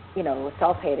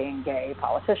 self-hating gay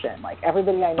politician. Like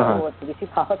everybody I know with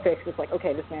BBC politics is like,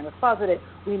 okay, this man was closeted.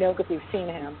 We know because we've seen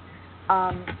him.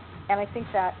 And I think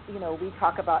that, we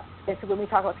talk about, when we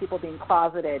talk about people being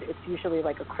closeted, it's usually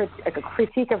like a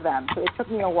critique of them. So it took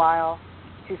me a while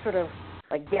to sort of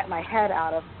like get my head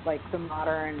out of like the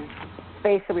modern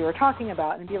space that we were talking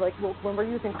about and be like, well, when we're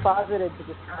using closeted to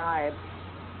describe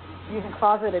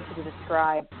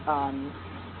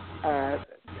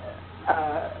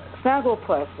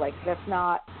Snagglepuss, like that's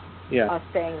not us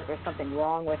saying that there's something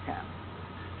wrong with him.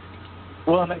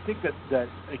 Well, and I think that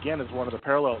again is one of the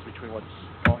parallels between what's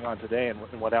going on today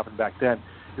and what happened back then,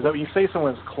 is that when you say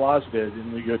someone's closeted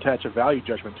and you attach a value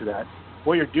judgment to that,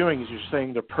 what you're doing is you're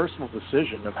saying their personal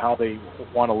decision of how they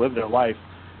want to live their life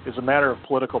is a matter of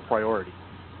political priority.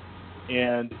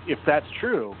 And if that's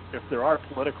true, if there are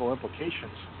political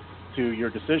implications to your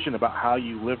decision about how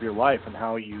you live your life and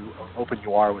how open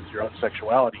you are with your own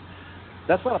sexuality,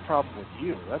 that's not a problem with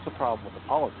you. That's a problem with the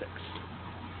politics.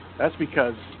 That's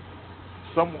because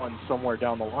someone somewhere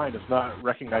down the line is not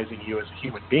recognizing you as a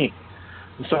human being.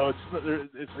 And so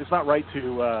it's not right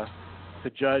to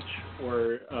judge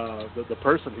or the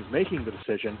person who's making the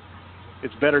decision.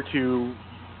 It's better to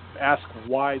ask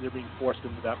why they're being forced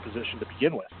into that position to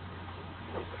begin with.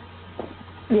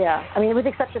 Yeah, I mean, with the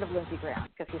exception of Lindsey Graham,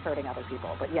 because he's hurting other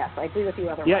people. But yes, I agree with you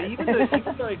otherwise. Yeah, even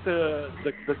like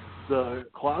the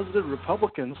closeted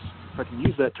Republicans, if I can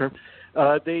use that term,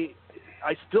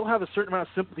 I still have a certain amount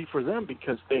of sympathy for them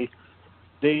because they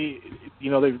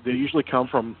usually come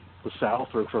from the South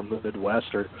or from the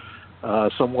Midwest or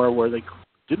somewhere where they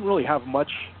didn't really have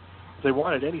much. If they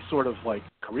wanted any sort of like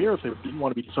career, if they didn't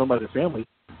want to be disowned by their family,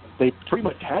 they pretty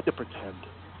much had to pretend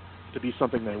to be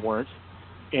something they weren't.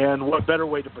 And what better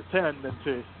way to pretend than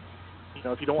to,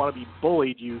 if you don't want to be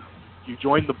bullied, you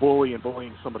join the bully in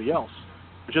bullying somebody else,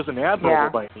 which isn't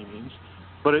admirable by any means,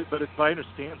 but I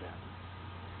understand that.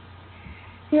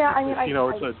 Yeah, I mean,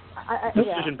 it's a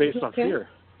decision based on fear,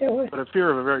 but a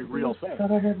fear of a very real thing. I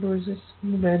thought I heard noises.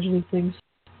 I'm imagining things.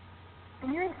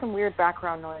 I'm hearing some weird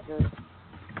background noises.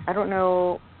 I don't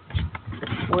know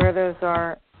where those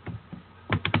are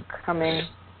coming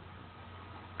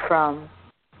from.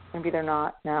 Maybe they're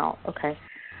not now. Okay.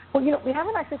 Well, we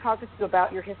haven't actually talked to you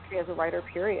about your history as a writer,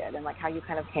 period, and like how you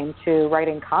kind of came to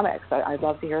writing comics. I'd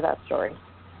love to hear that story.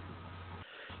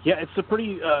 Yeah, it's a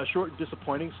pretty short and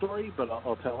disappointing story, but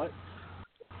I'll tell it.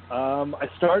 I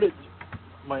started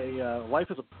my life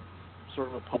as a sort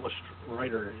of a published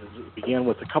writer. It began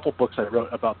with a couple books I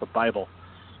wrote about the Bible.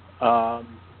 I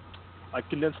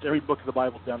condensed every book of the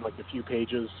Bible down to like a few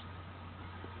pages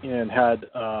and had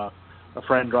a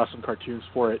friend draw some cartoons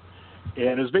for it.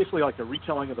 And it was basically like a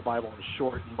retelling of the Bible in a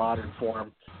short and modern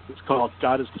form. It's called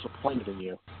God is Disappointed in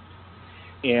You.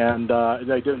 And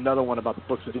I did another one about the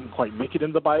books that didn't quite make it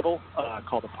into the Bible,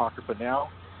 called Apocrypha Now.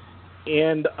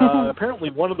 And apparently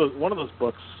one of those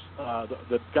books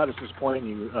that God is Disappointing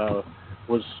You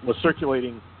was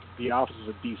circulating the offices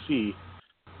of D.C.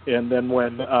 And then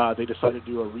when they decided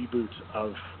to do a reboot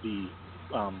of the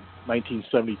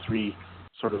 1973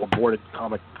 sort of aborted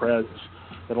comic Prez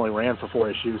that only ran for 4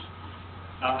 issues,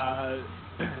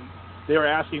 they were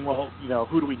asking, well,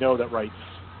 who do we know that writes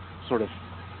sort of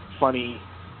funny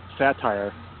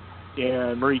satire?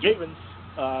 And Marie Gavins,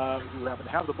 who happened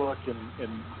to have the book and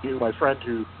knew my friend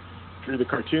who drew the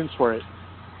cartoons for it,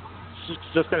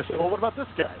 just kind of said, well, what about this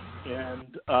guy?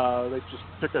 And they just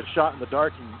took a shot in the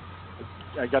dark, and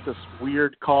I got this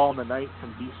weird call in the night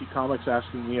from DC Comics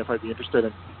asking me if I'd be interested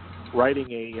in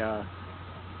writing a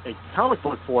comic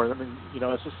book for them. And,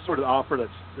 it's this sort of offer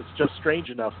that's just strange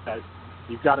enough that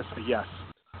you've got to say yes,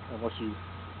 unless you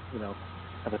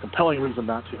have a compelling reason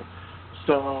not to.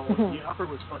 So the offer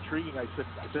was so intriguing. I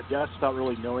said yes without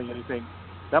really knowing anything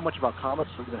that much about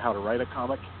comics or even how to write a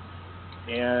comic.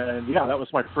 And yeah, that was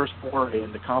my first foray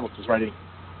into comics, was writing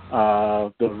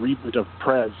the reboot of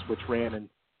Prez, which ran in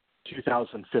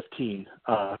 2015,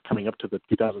 coming up to the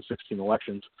 2016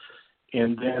 elections.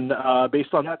 And then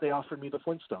based on that, they offered me the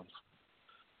Flintstones.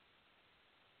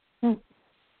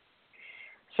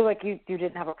 So like you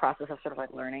didn't have a process of sort of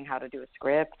like learning how to do a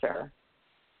script or?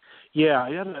 Yeah,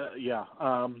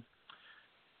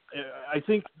 I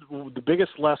think the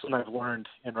biggest lesson I've learned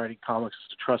in writing comics is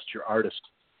to trust your artist.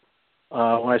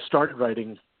 When I started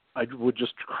writing, I would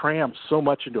just cram so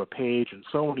much into a page and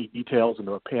so many details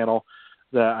into a panel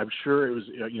that I'm sure it was,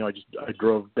 I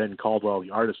drove Ben Caldwell,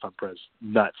 the artist on Prez,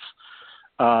 nuts.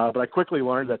 But I quickly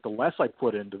learned that the less I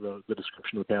put into the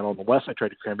description of the panel, and the less I tried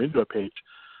to cram into a page,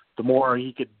 the more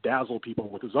he could dazzle people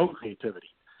with his own creativity.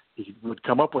 He would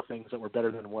come up with things that were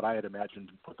better than what I had imagined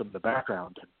and put them in the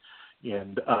background.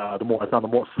 And the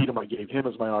more freedom I gave him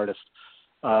as my artist,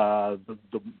 the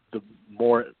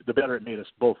better it made us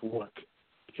both look,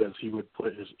 because he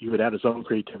would add his own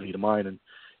creativity to mine,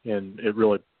 and it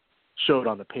really showed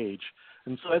on the page.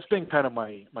 And so that's been kind of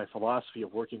my philosophy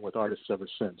of working with artists ever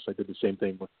since. I did the same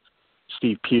thing with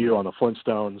Steve Pugh on the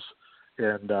Flintstones,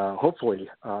 and hopefully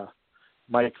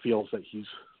Mike feels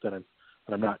that I'm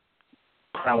not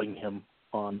crowding him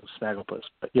on Snagglepuss.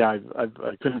 But yeah, I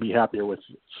couldn't be happier with,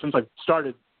 since I've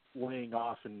started laying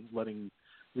off and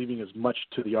leaving as much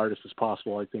to the artist as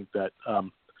possible. I think that that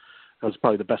was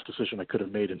probably the best decision I could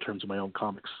have made in terms of my own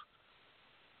comics.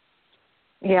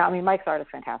 Yeah, I mean, Mike's art is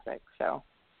fantastic, so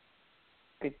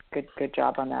good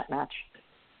job on that match.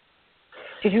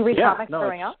 Did you read comics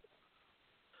growing up?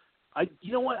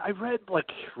 You know what? I read like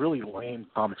really lame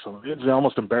comics. It's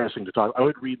almost embarrassing to talk. I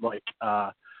would read like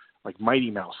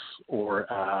Mighty Mouse or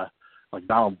like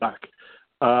Donald Duck.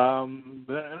 But I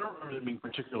don't remember them being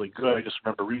particularly good. I just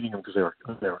remember reading them because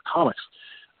they were comics.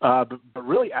 But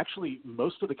really, actually,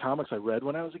 most of the comics I read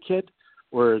when I was a kid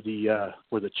were the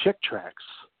Chick Tracts.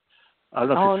 I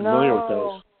don't know if you're familiar with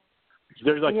those.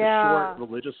 They're like the short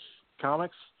religious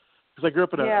comics. Because I grew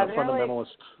up in a fundamentalist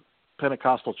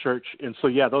Pentecostal church, and so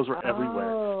those were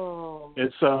everywhere.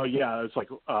 And so it's like,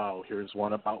 here's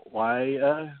one about why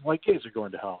gays are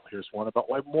going to hell. Here's one about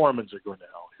why Mormons are going to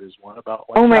hell. Here's one about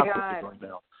why Catholics are going to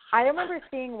hell. I remember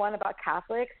seeing one about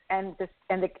Catholics and the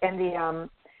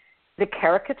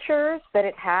caricatures that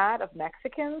it had of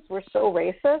Mexicans were so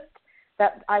racist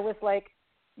that I was like,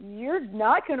 you're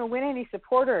not going to win any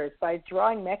supporters by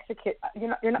drawing Mexican.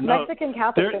 Mexican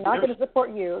Catholics are not going to support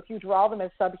you if you draw them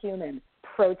as subhuman.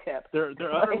 Pro tip. They're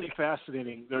utterly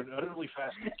fascinating. They're an utterly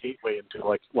fascinating gateway into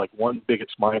like one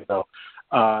bigot's mind, though,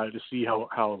 to see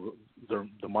how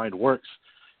the mind works.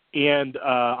 And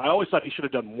I always thought he should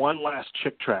have done one last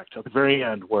Chick Tract at the very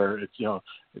end, where it's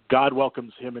God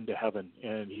welcomes him into heaven,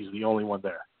 and he's the only one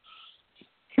there.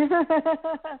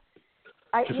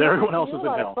 Because everyone else is in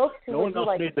hell. No one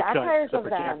else made the cut except for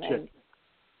Jack Chick.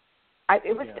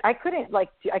 I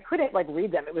couldn't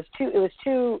read them. It was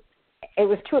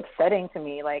too upsetting to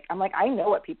me. Like, I'm like, I know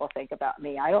what people think about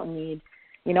me. I don't need,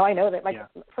 I know that,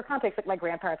 for context, like, my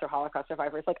grandparents are Holocaust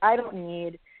survivors. Like, I don't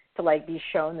need to, be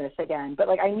shown this again. But,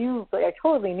 I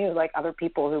totally knew, other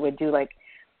people who would do,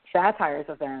 satires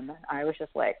of them. I was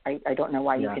just like, I don't know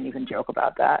why you can even joke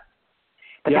about that.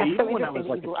 But that's even so when I was,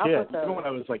 a kid, even when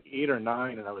I was, 8 or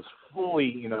 9 and I was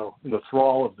fully, in the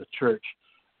thrall of the church,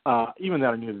 even then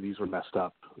I knew that these were messed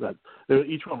up. That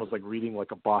each one was reading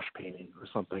a Bosch painting or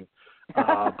something.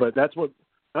 But that's what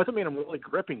made them really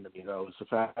gripping to me, though, is the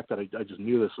fact that I just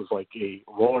knew this was a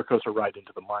roller coaster ride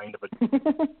into the mind of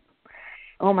a.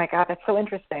 Oh my God, that's so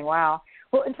interesting! Wow.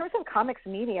 Well, in terms of comics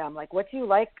medium, what do you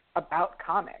like about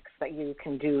comics that you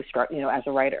can do, as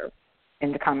a writer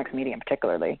in the comics medium,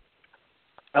 particularly?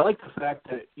 I like the fact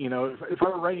that if I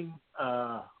were writing,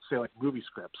 say, movie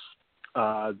scripts,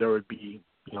 there would be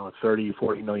a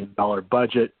 $30-40 million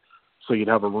budget. So you'd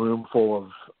have a room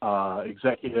full of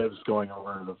executives going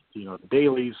over the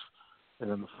dailies,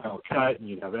 and then the final cut, and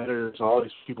you'd have editors, all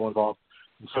these people involved.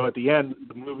 And so at the end,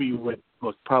 the movie would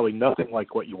look probably nothing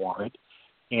like what you wanted,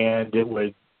 and it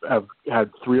would have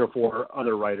had 3 or 4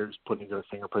 other writers putting their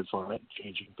fingerprints on it and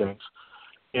changing things.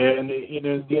 And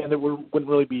in the end, it wouldn't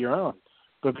really be your own.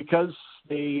 But because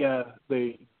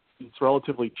it's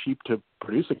relatively cheap to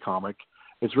produce a comic,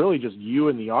 it's really just you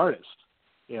and the artist.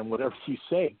 And whatever you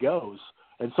say goes,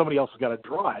 and somebody else has got to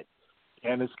draw it.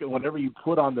 And whatever you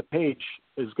put on the page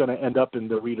is going to end up in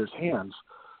the reader's hands.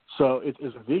 So it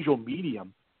is a visual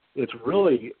medium. It's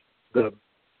really the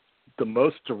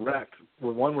most direct,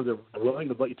 one where they're willing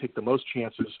to let you take the most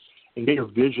chances and get your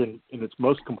vision in its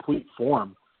most complete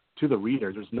form to the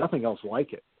reader. There's nothing else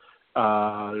like it.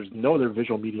 There's no other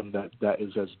visual medium that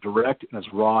is as direct and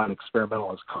as raw and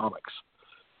experimental as comics.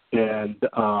 And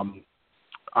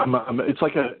it's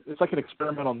like an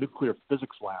experimental nuclear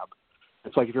physics lab.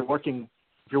 It's like if you're working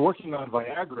on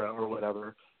Viagra or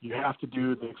whatever, you have to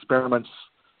do the experiments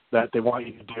that they want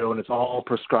you to do, and it's all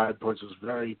prescribed towards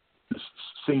this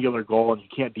singular goal, and you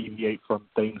can't deviate from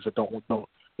things that don't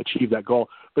achieve that goal.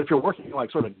 But if you're working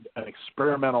sort of an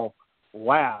experimental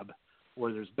lab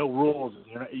where there's no rules,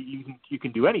 and you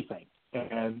can do anything,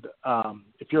 And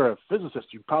if you're a physicist,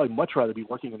 you'd probably much rather be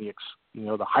working in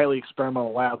the highly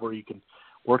experimental lab where you can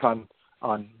work on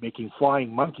making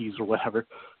flying monkeys or whatever,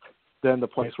 than the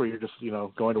place where you're just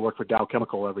going to work for Dow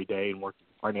Chemical every day and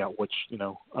finding out which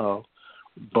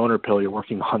boner pill you're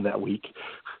working on that week.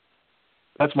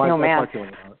 That's my feeling about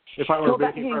it. If I were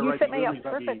you set me up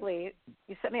perfectly.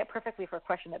 You set me up perfectly for a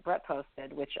question that Brett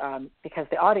posted, which because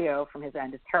the audio from his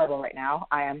end is terrible right now,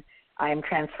 I am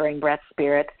transferring Brett's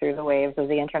spirit through the waves of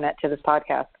the internet to this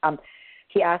podcast.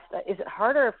 He asked, is it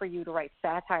harder for you to write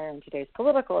satire in today's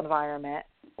political environment,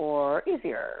 or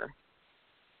easier,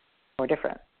 or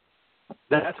different?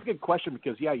 That's a good question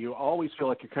because, you always feel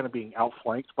like you're kind of being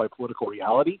outflanked by political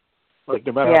reality. Like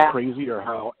no matter how crazy or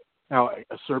how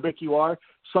acerbic you are,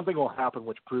 something will happen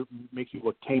which make you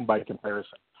look tame by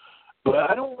comparison. But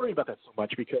I don't worry about that so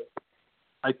much because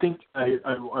I think I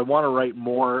want to write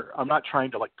more. I'm not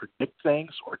trying to predict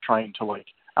things or trying to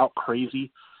out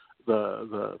crazy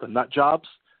the nut jobs.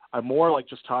 I'm more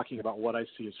just talking about what I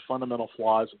see as fundamental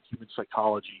flaws in human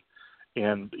psychology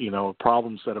and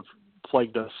problems that have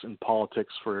plagued us in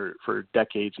politics for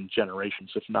decades and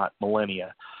generations, if not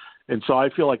millennia. And so I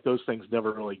feel like those things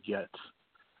never really get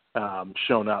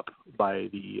shown up by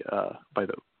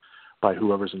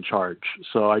whoever's in charge.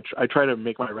 So I try to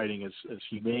make my writing as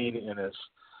humane and as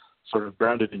sort of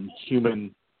grounded in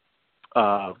human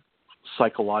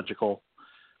psychological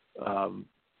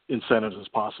incentives as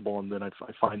possible, and then I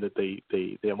find that they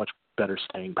have much better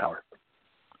staying power.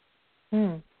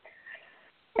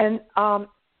 And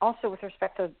also with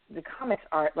respect to the comics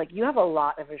art, you have a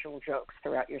lot of visual jokes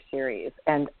throughout your series,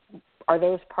 and are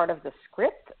those part of the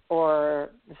script, or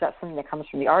is that something that comes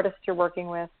from the artists you're working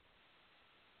with?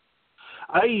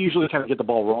 I usually kind of get the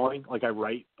ball rolling. I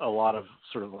write a lot of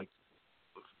sort of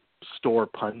store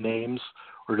pun names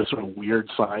or just sort of weird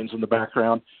signs in the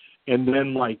background. And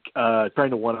then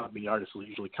trying to one-up the artists will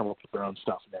usually come up with their own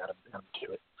stuff and add them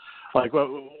to it.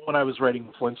 When I was writing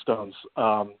the Flintstones,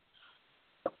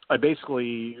 I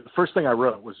basically, the first thing I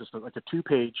wrote was just a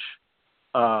 2-page,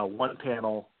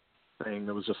 one-panel thing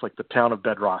that was just the town of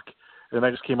Bedrock. And then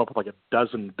I just came up with a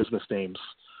dozen business names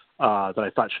that I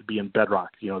thought should be in Bedrock.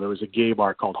 There was a gay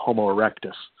bar called Homo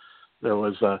Erectus. There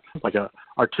was a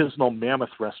artisanal mammoth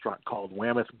restaurant called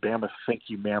Whammoth Bammoth Thank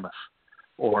You Mammoth,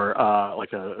 or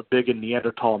a big and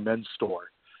Neanderthal men's store.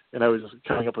 And I was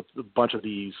coming up with a bunch of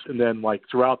these. And then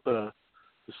throughout the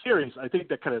series, I think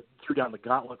that kind of threw down the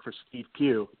gauntlet for Steve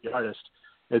Pugh, the artist.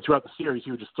 And throughout the series,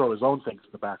 he would just throw his own things in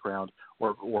the background,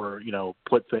 or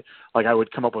put I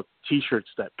would come up with T-shirts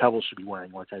that Pebbles should be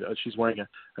wearing. She's wearing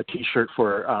a T-shirt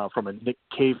from a Nick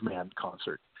Caveman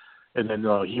concert, and then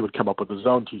he would come up with his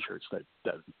own T-shirts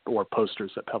that or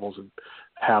posters that Pebbles would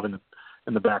have in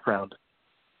the background.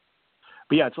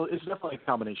 But it's definitely a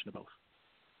combination of both.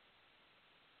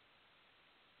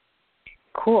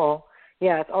 Cool.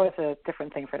 Yeah, it's always a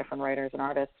different thing for different writers and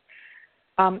artists.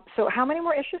 So how many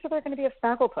more issues are there going to be of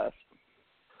Snagglepuss?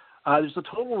 There's a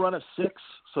total run of 6,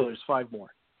 so there's 5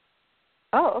 more.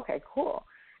 Oh, okay, cool.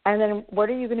 And then what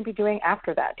are you going to be doing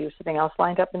after that? Do you have something else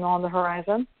lined up on the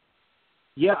horizon?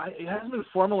 Yeah, it hasn't been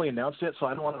formally announced yet, so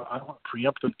I don't want to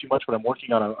preempt them too much, but I'm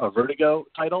working on a Vertigo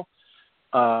title,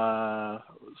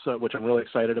 which I'm really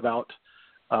excited about.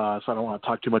 So I don't want to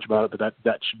talk too much about it, but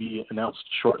that should be announced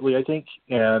shortly, I think.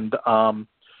 And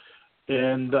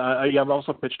I've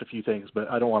also pitched a few things, but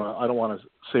I don't want to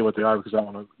say what they are because I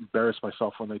don't want to embarrass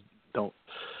myself when they don't.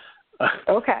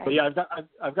 Okay. But yeah,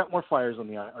 I've got more fires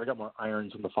on I got more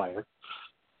irons in the fire.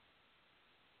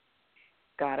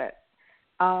 Got it.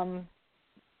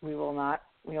 We will not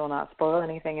spoil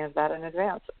anything as that in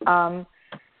advance.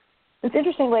 It's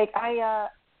interesting.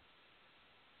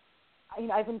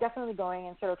 I've been definitely going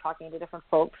and sort of talking to different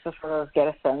folks to sort of get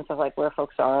a sense of where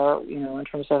folks are, in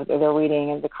terms of their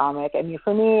reading of the comic. I mean,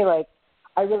 for me,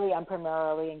 I really am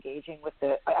primarily engaging with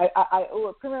I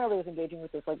primarily was engaging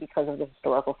with this because of the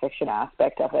historical fiction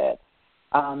aspect of it.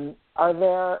 Are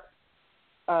there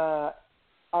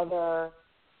other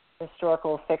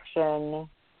historical fiction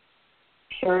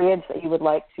periods that you would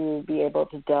like to be able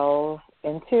to delve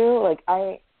into?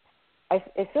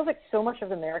 It feels like so much of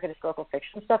the American historical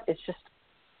fiction stuff is just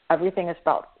everything is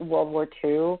about World War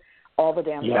II all the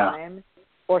damn time,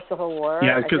 or Civil War.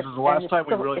 Yeah, because it's the last time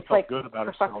we really felt good about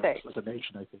ourselves as a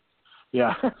nation, I think.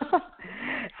 Yeah.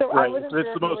 So right. It's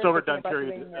the most overdone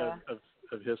period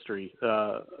of history,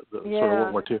 sort of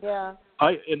World War II. Yeah.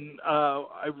 I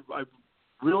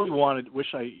really wish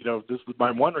this is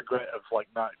my one regret of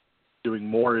not doing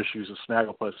more issues of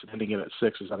Snagglepuss and ending it at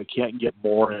 6 is that I can't get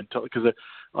more into, because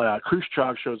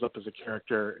Khrushchev shows up as a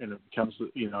character and it becomes,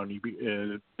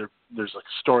 there's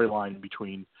a storyline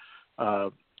between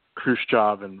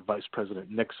Khrushchev and Vice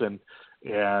President Nixon,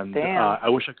 and I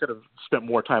wish I could have spent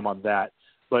more time on that.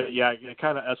 But yeah, it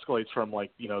kind of escalates from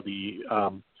like, you know, the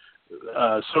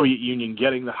Soviet Union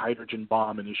getting the hydrogen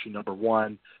bomb in issue number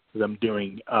 1, them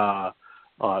doing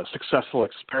successful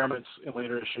experiments in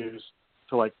later issues,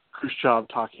 to like Khrushchev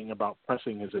talking about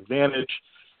pressing his advantage,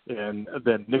 and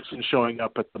then Nixon showing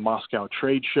up at the Moscow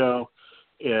trade show,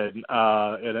 and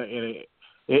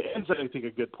it ends at, I think,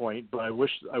 a good point. But I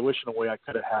wish in a way I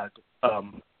could have had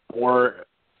more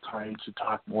time to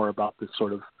talk more about this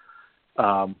sort of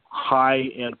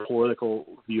high-end political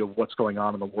view of what's going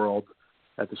on in the world,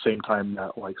 at the same time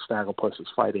that like Snagglepuss is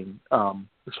fighting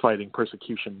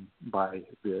persecution by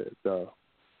the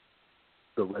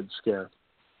Red Scare.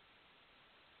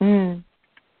 Mm.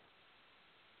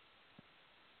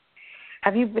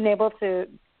 Have you been able to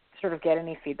sort of get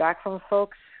any feedback from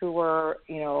folks who were,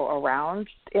 you know, around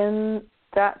in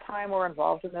that time or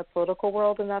involved in the political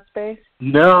world in that space?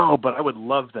 No, but I would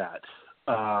love that.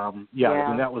 I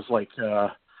mean, that was like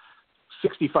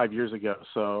 65 years ago,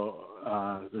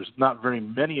 so there's not very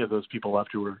many of those people left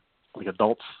who were like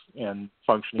adults and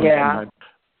functioning at that time.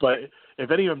 But if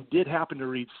any of them did happen to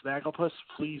read Snagglepuss,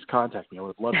 please contact me. I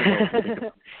would love to know what you think about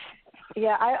it.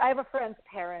 Yeah, I have a friend's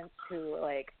parents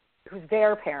who's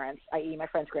their parents, i.e. my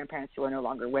friend's grandparents who are no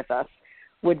longer with us,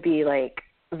 would be like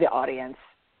the audience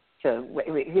to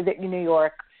New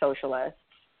York socialists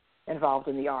involved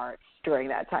in the arts during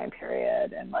that time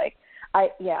period. And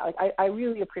I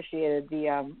really appreciated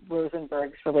the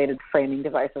Rosenberg's related framing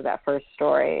device of that first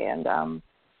story. And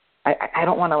I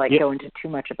don't want to go into too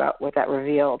much about what that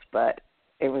revealed, but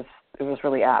it was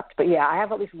really apt. But yeah, I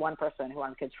have at least one person who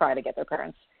could try to get their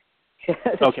parents to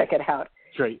check it out.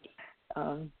 Great.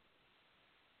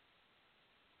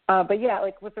 But yeah,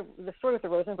 like with the story with the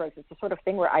Rosenbergs, it's the sort of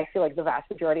thing where I feel like the vast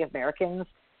majority of Americans,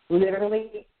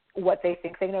 literally what they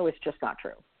think they know is just not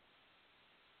true.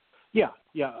 Yeah.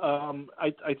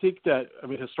 I think that, I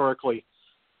mean, historically,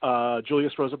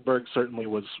 Julius Rosenberg certainly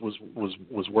was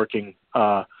working.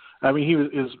 I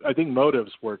mean, I think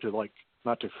motives were to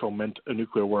not to foment a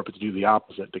nuclear war, but to do the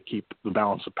opposite, to keep the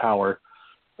balance of power.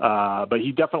 But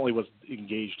he definitely was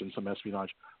engaged in some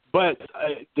espionage. But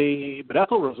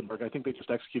Ethel Rosenberg, I think they just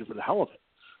executed for the hell of it,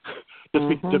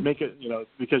 to make it,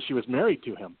 because she was married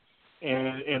to him,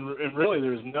 and really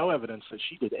there was no evidence that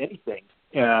she did anything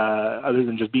other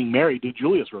than just being married to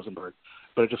Julius Rosenberg.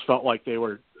 But it just felt like they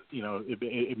were,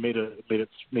 it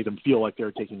made them feel like they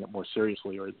were taking it more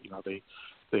seriously, or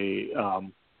they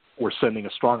were sending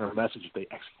a stronger message if they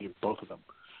executed both of them.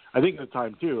 I think at the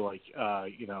time too,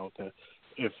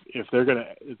 if they're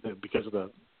gonna, because of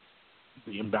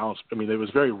the imbalance. I mean, it was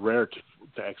very rare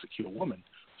to execute a woman.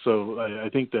 So I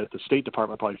think that the State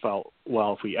Department probably felt,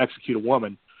 well, if we execute a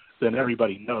woman, then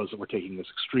everybody knows that we're taking this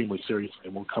extremely seriously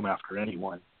and won't come after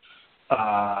anyone.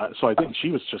 So I think she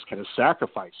was just kind of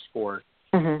sacrificed for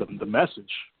the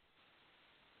message.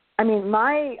 I mean,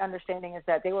 my understanding is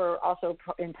that they were also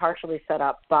partially set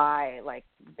up by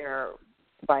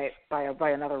by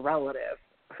another relative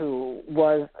who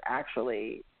was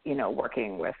actually,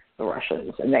 working with the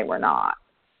Russians, and they were not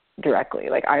directly,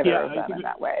 either of them in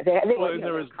that way. They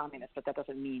were communists, but that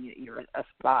doesn't mean that you're a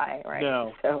spy, right?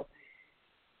 No. So.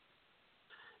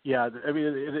 Yeah, I mean,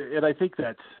 and I think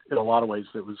that in a lot of ways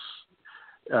it was,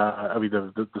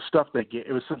 the stuff they get,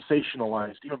 it was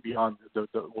sensationalized even beyond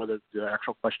whether the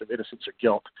actual question of innocence or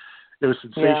guilt. It was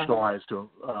sensationalized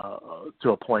to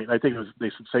a point. I think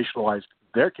they sensationalized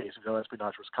their case,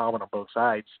 espionage was common on both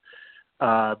sides,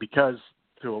 because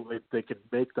they could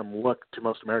make them look to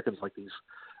most Americans like these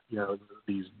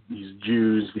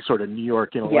Jews, these sort of New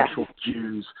York intellectual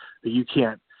Jews that you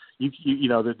can't,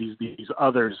 these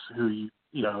others who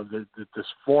this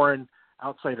foreign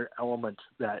outsider element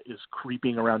that is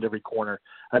creeping around every corner.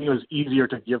 I think it was easier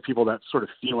to give people that sort of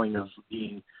feeling of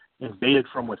being invaded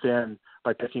from within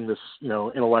by picking this,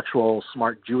 intellectual,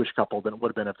 smart Jewish couple than it would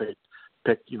have been if they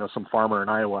picked, some farmer in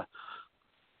Iowa.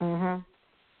 Mhm.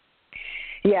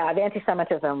 Yeah, the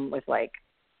anti-Semitism was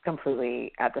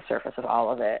completely at the surface of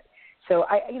all of it. So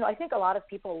I think a lot of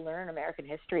people learn American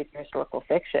history through historical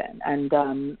fiction,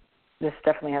 and this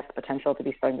definitely has the potential to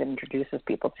be something that introduces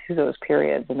people to those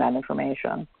periods and that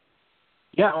information.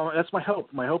 Yeah, well, that's my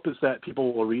hope. My hope is that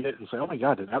people will read it and say, "Oh my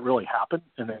God, did that really happen?"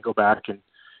 And then go back and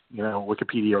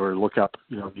Wikipedia or look up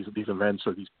these events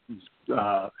or these in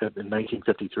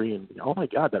 1953, and oh my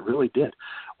God, that really did.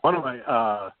 One of my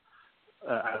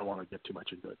I don't want to get too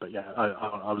much into it, but yeah,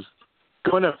 I was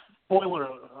going to spoiler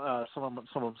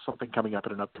something coming up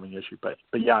in an upcoming issue, but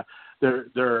yeah,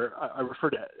 I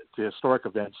refer to historic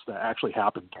events that actually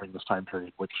happened during this time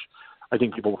period, which I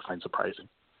think people will find surprising.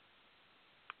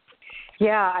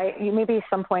 Yeah, maybe at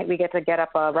some point we get up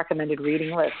a recommended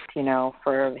reading list,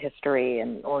 for history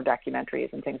or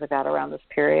documentaries and things like that around this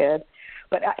period.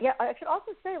 But I should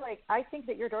also say, I think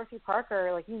that your Dorothy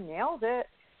Parker, you nailed it,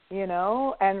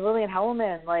 and Lillian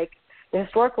Hellman, the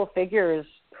historical figures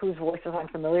whose voices I'm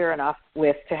familiar enough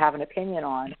with to have an opinion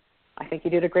on. I think you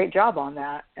did a great job on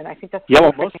that, and I think that's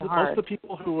most of the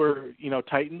people who were,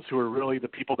 titans, who were really the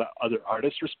people that other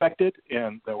artists respected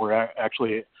and that were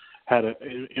actually had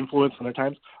an influence in their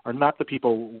times, are not the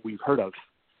people we've heard of,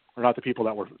 or not the people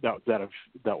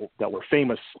that were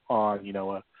famous on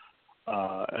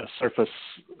a surface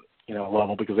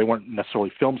level, because they weren't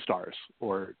necessarily film stars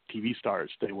or TV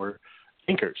stars. They were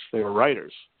thinkers, they were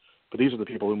writers. But these are the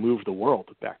people who moved the world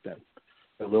back then,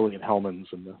 the Lillian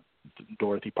Hellmans and the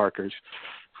Dorothy Parkers.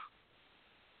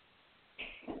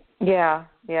 Yeah.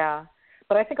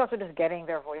 But I think also just getting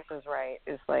their voices right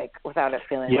is without it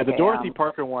feeling. Yeah, the Dorothy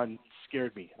Parker one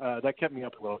scared me. That kept me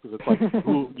up a little, because it's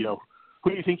who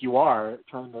do you think you are,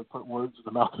 trying to put words in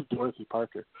the mouth of Dorothy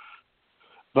Parker?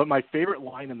 But my favorite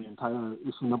line in the entire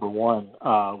issue number 1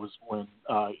 was when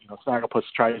Snagglepuss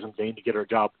tries in vain to get her a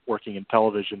job working in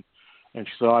television, and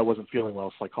she said, "I wasn't feeling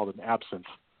well, so I called it an absinthe."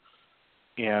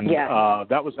 And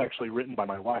that was actually written by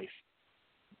my wife.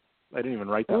 I didn't even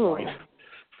write that line.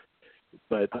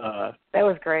 But that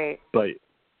was great. But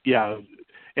yeah,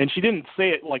 and she didn't say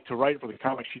it to write for the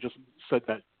comic. She just said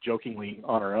that jokingly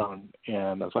on her own,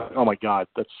 and I was like, "Oh my God,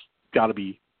 that's got to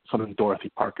be something Dorothy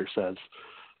Parker says."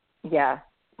 Yeah,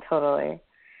 totally.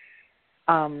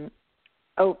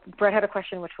 Brett had a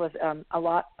question, which was a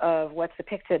lot of what's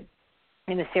depicted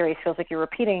in the series feels like you're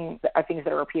repeating things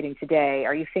that are repeating today.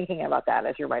 Are you thinking about that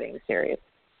as you're writing the series?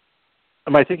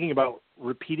 Am I thinking about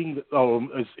repeating? No.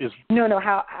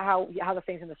 How the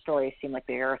things in the story seem like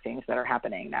they are things that are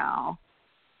happening now.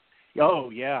 Oh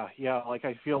yeah.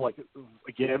 I feel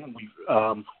again,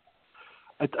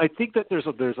 I think that there's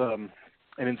an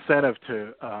incentive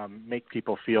to make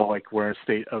people feel like we're in a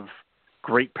state of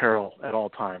great peril at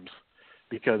all times,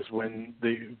 because when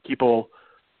the people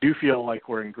do feel like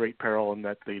we're in great peril and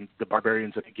that the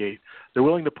barbarians at the gate, they're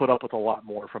willing to put up with a lot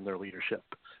more from their leadership.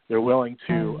 They're willing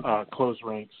to close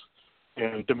ranks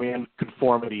and demand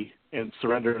conformity and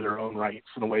surrender their own rights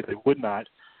in a way they would not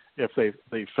if they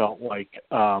felt like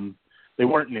they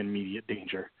weren't in immediate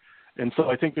danger. And so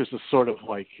I think there's this sort of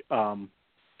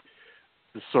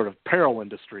peril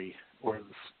industry, or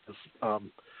this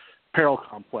peril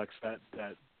complex that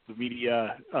the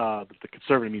media, the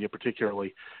conservative media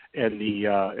particularly, and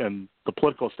the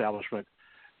political establishment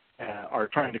are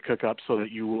trying to cook up, so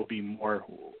that you will be more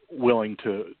willing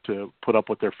to put up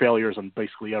with their failures in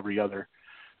basically every other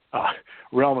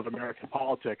realm of American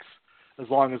politics, as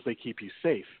long as they keep you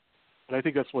safe. And I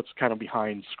think that's what's kind of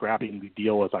behind scrapping the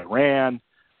deal with Iran,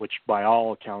 which by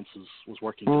all accounts was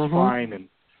working just fine, and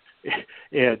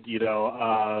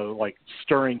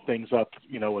stirring things up,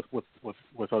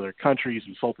 with other countries,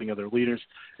 insulting other leaders.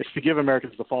 It's to give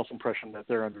Americans the false impression that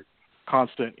they're under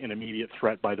constant and immediate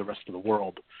threat by the rest of the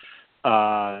world,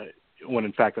 when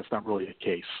in fact that's not really the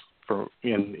case.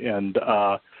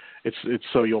 It's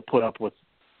so you'll put up with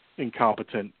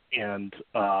incompetent and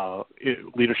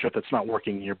leadership that's not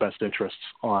working in your best interests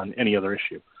on any other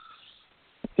issue.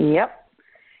 Yep.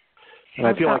 And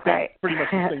I feel like that's pretty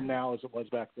much the same now as it was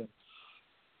back then.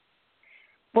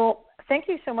 Well, thank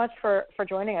you so much for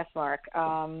joining us, Mark.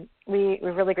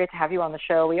 We're really great to have you on the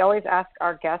show. We always ask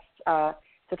our guests to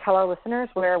tell our listeners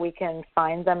where we can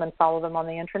find them and follow them on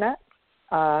the internet.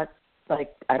 I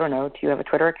don't know, do you have a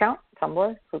Twitter account,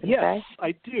 Tumblr? Yes,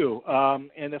 I do.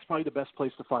 And that's probably the best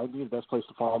place to find me. The best place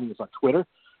to follow me is on Twitter.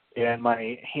 And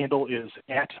my handle is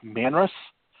 @Manruss,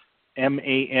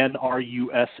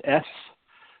 MANRUSS.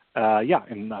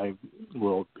 And I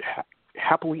will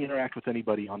happily interact with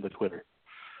anybody on the Twitter.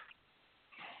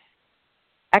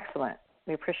 Excellent.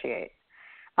 We appreciate.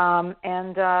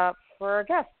 And for our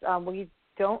guests, we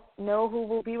don't know who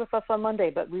will be with us on Monday,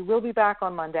 but we will be back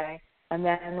on Monday, and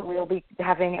then we'll be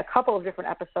having a couple of different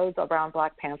episodes around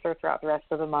Black Panther throughout the rest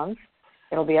of the month.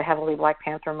 It'll be a heavily Black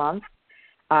Panther month.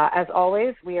 As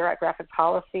always, we are at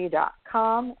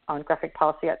graphicpolicy.com, on Graphic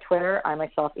Policy at Twitter. I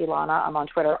myself, Ilana, I'm on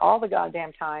Twitter all the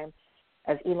goddamn time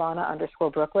as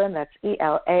Ilana_Brooklyn. That's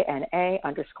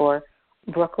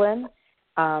ELANA_Brooklyn.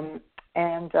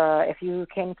 And if you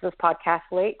came to this podcast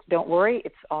late, don't worry,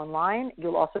 it's online.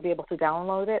 You'll also be able to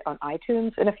download it on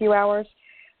iTunes in a few hours.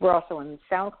 We're also on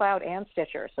SoundCloud and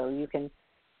Stitcher, so you can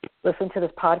listen to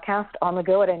this podcast on the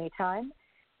go at any time.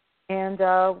 And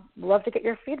love to get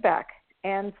your feedback.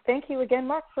 And thank you again,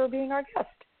 Mark, for being our guest.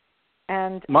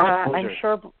 And my pleasure. I'm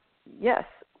sure, yes,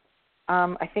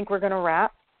 I think we're going to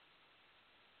wrap.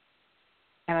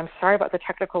 And I'm sorry about the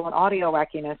technical and audio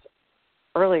wackiness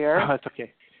earlier. Oh, that's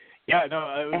okay. Yeah, no,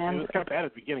 it was kind of bad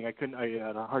at the beginning. I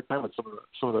had a hard time with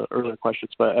some of the earlier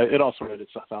questions, but it all sorted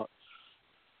itself out.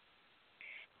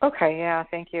 Okay, yeah,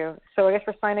 thank you. So I guess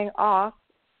we're signing off.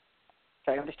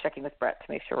 Sorry, I'm just checking with Brett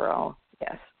to make sure we're all,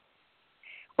 yes.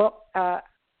 Well,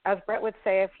 as Brett would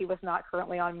say if he was not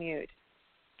currently on mute,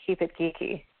 keep it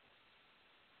geeky.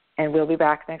 And we'll be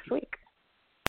back next week.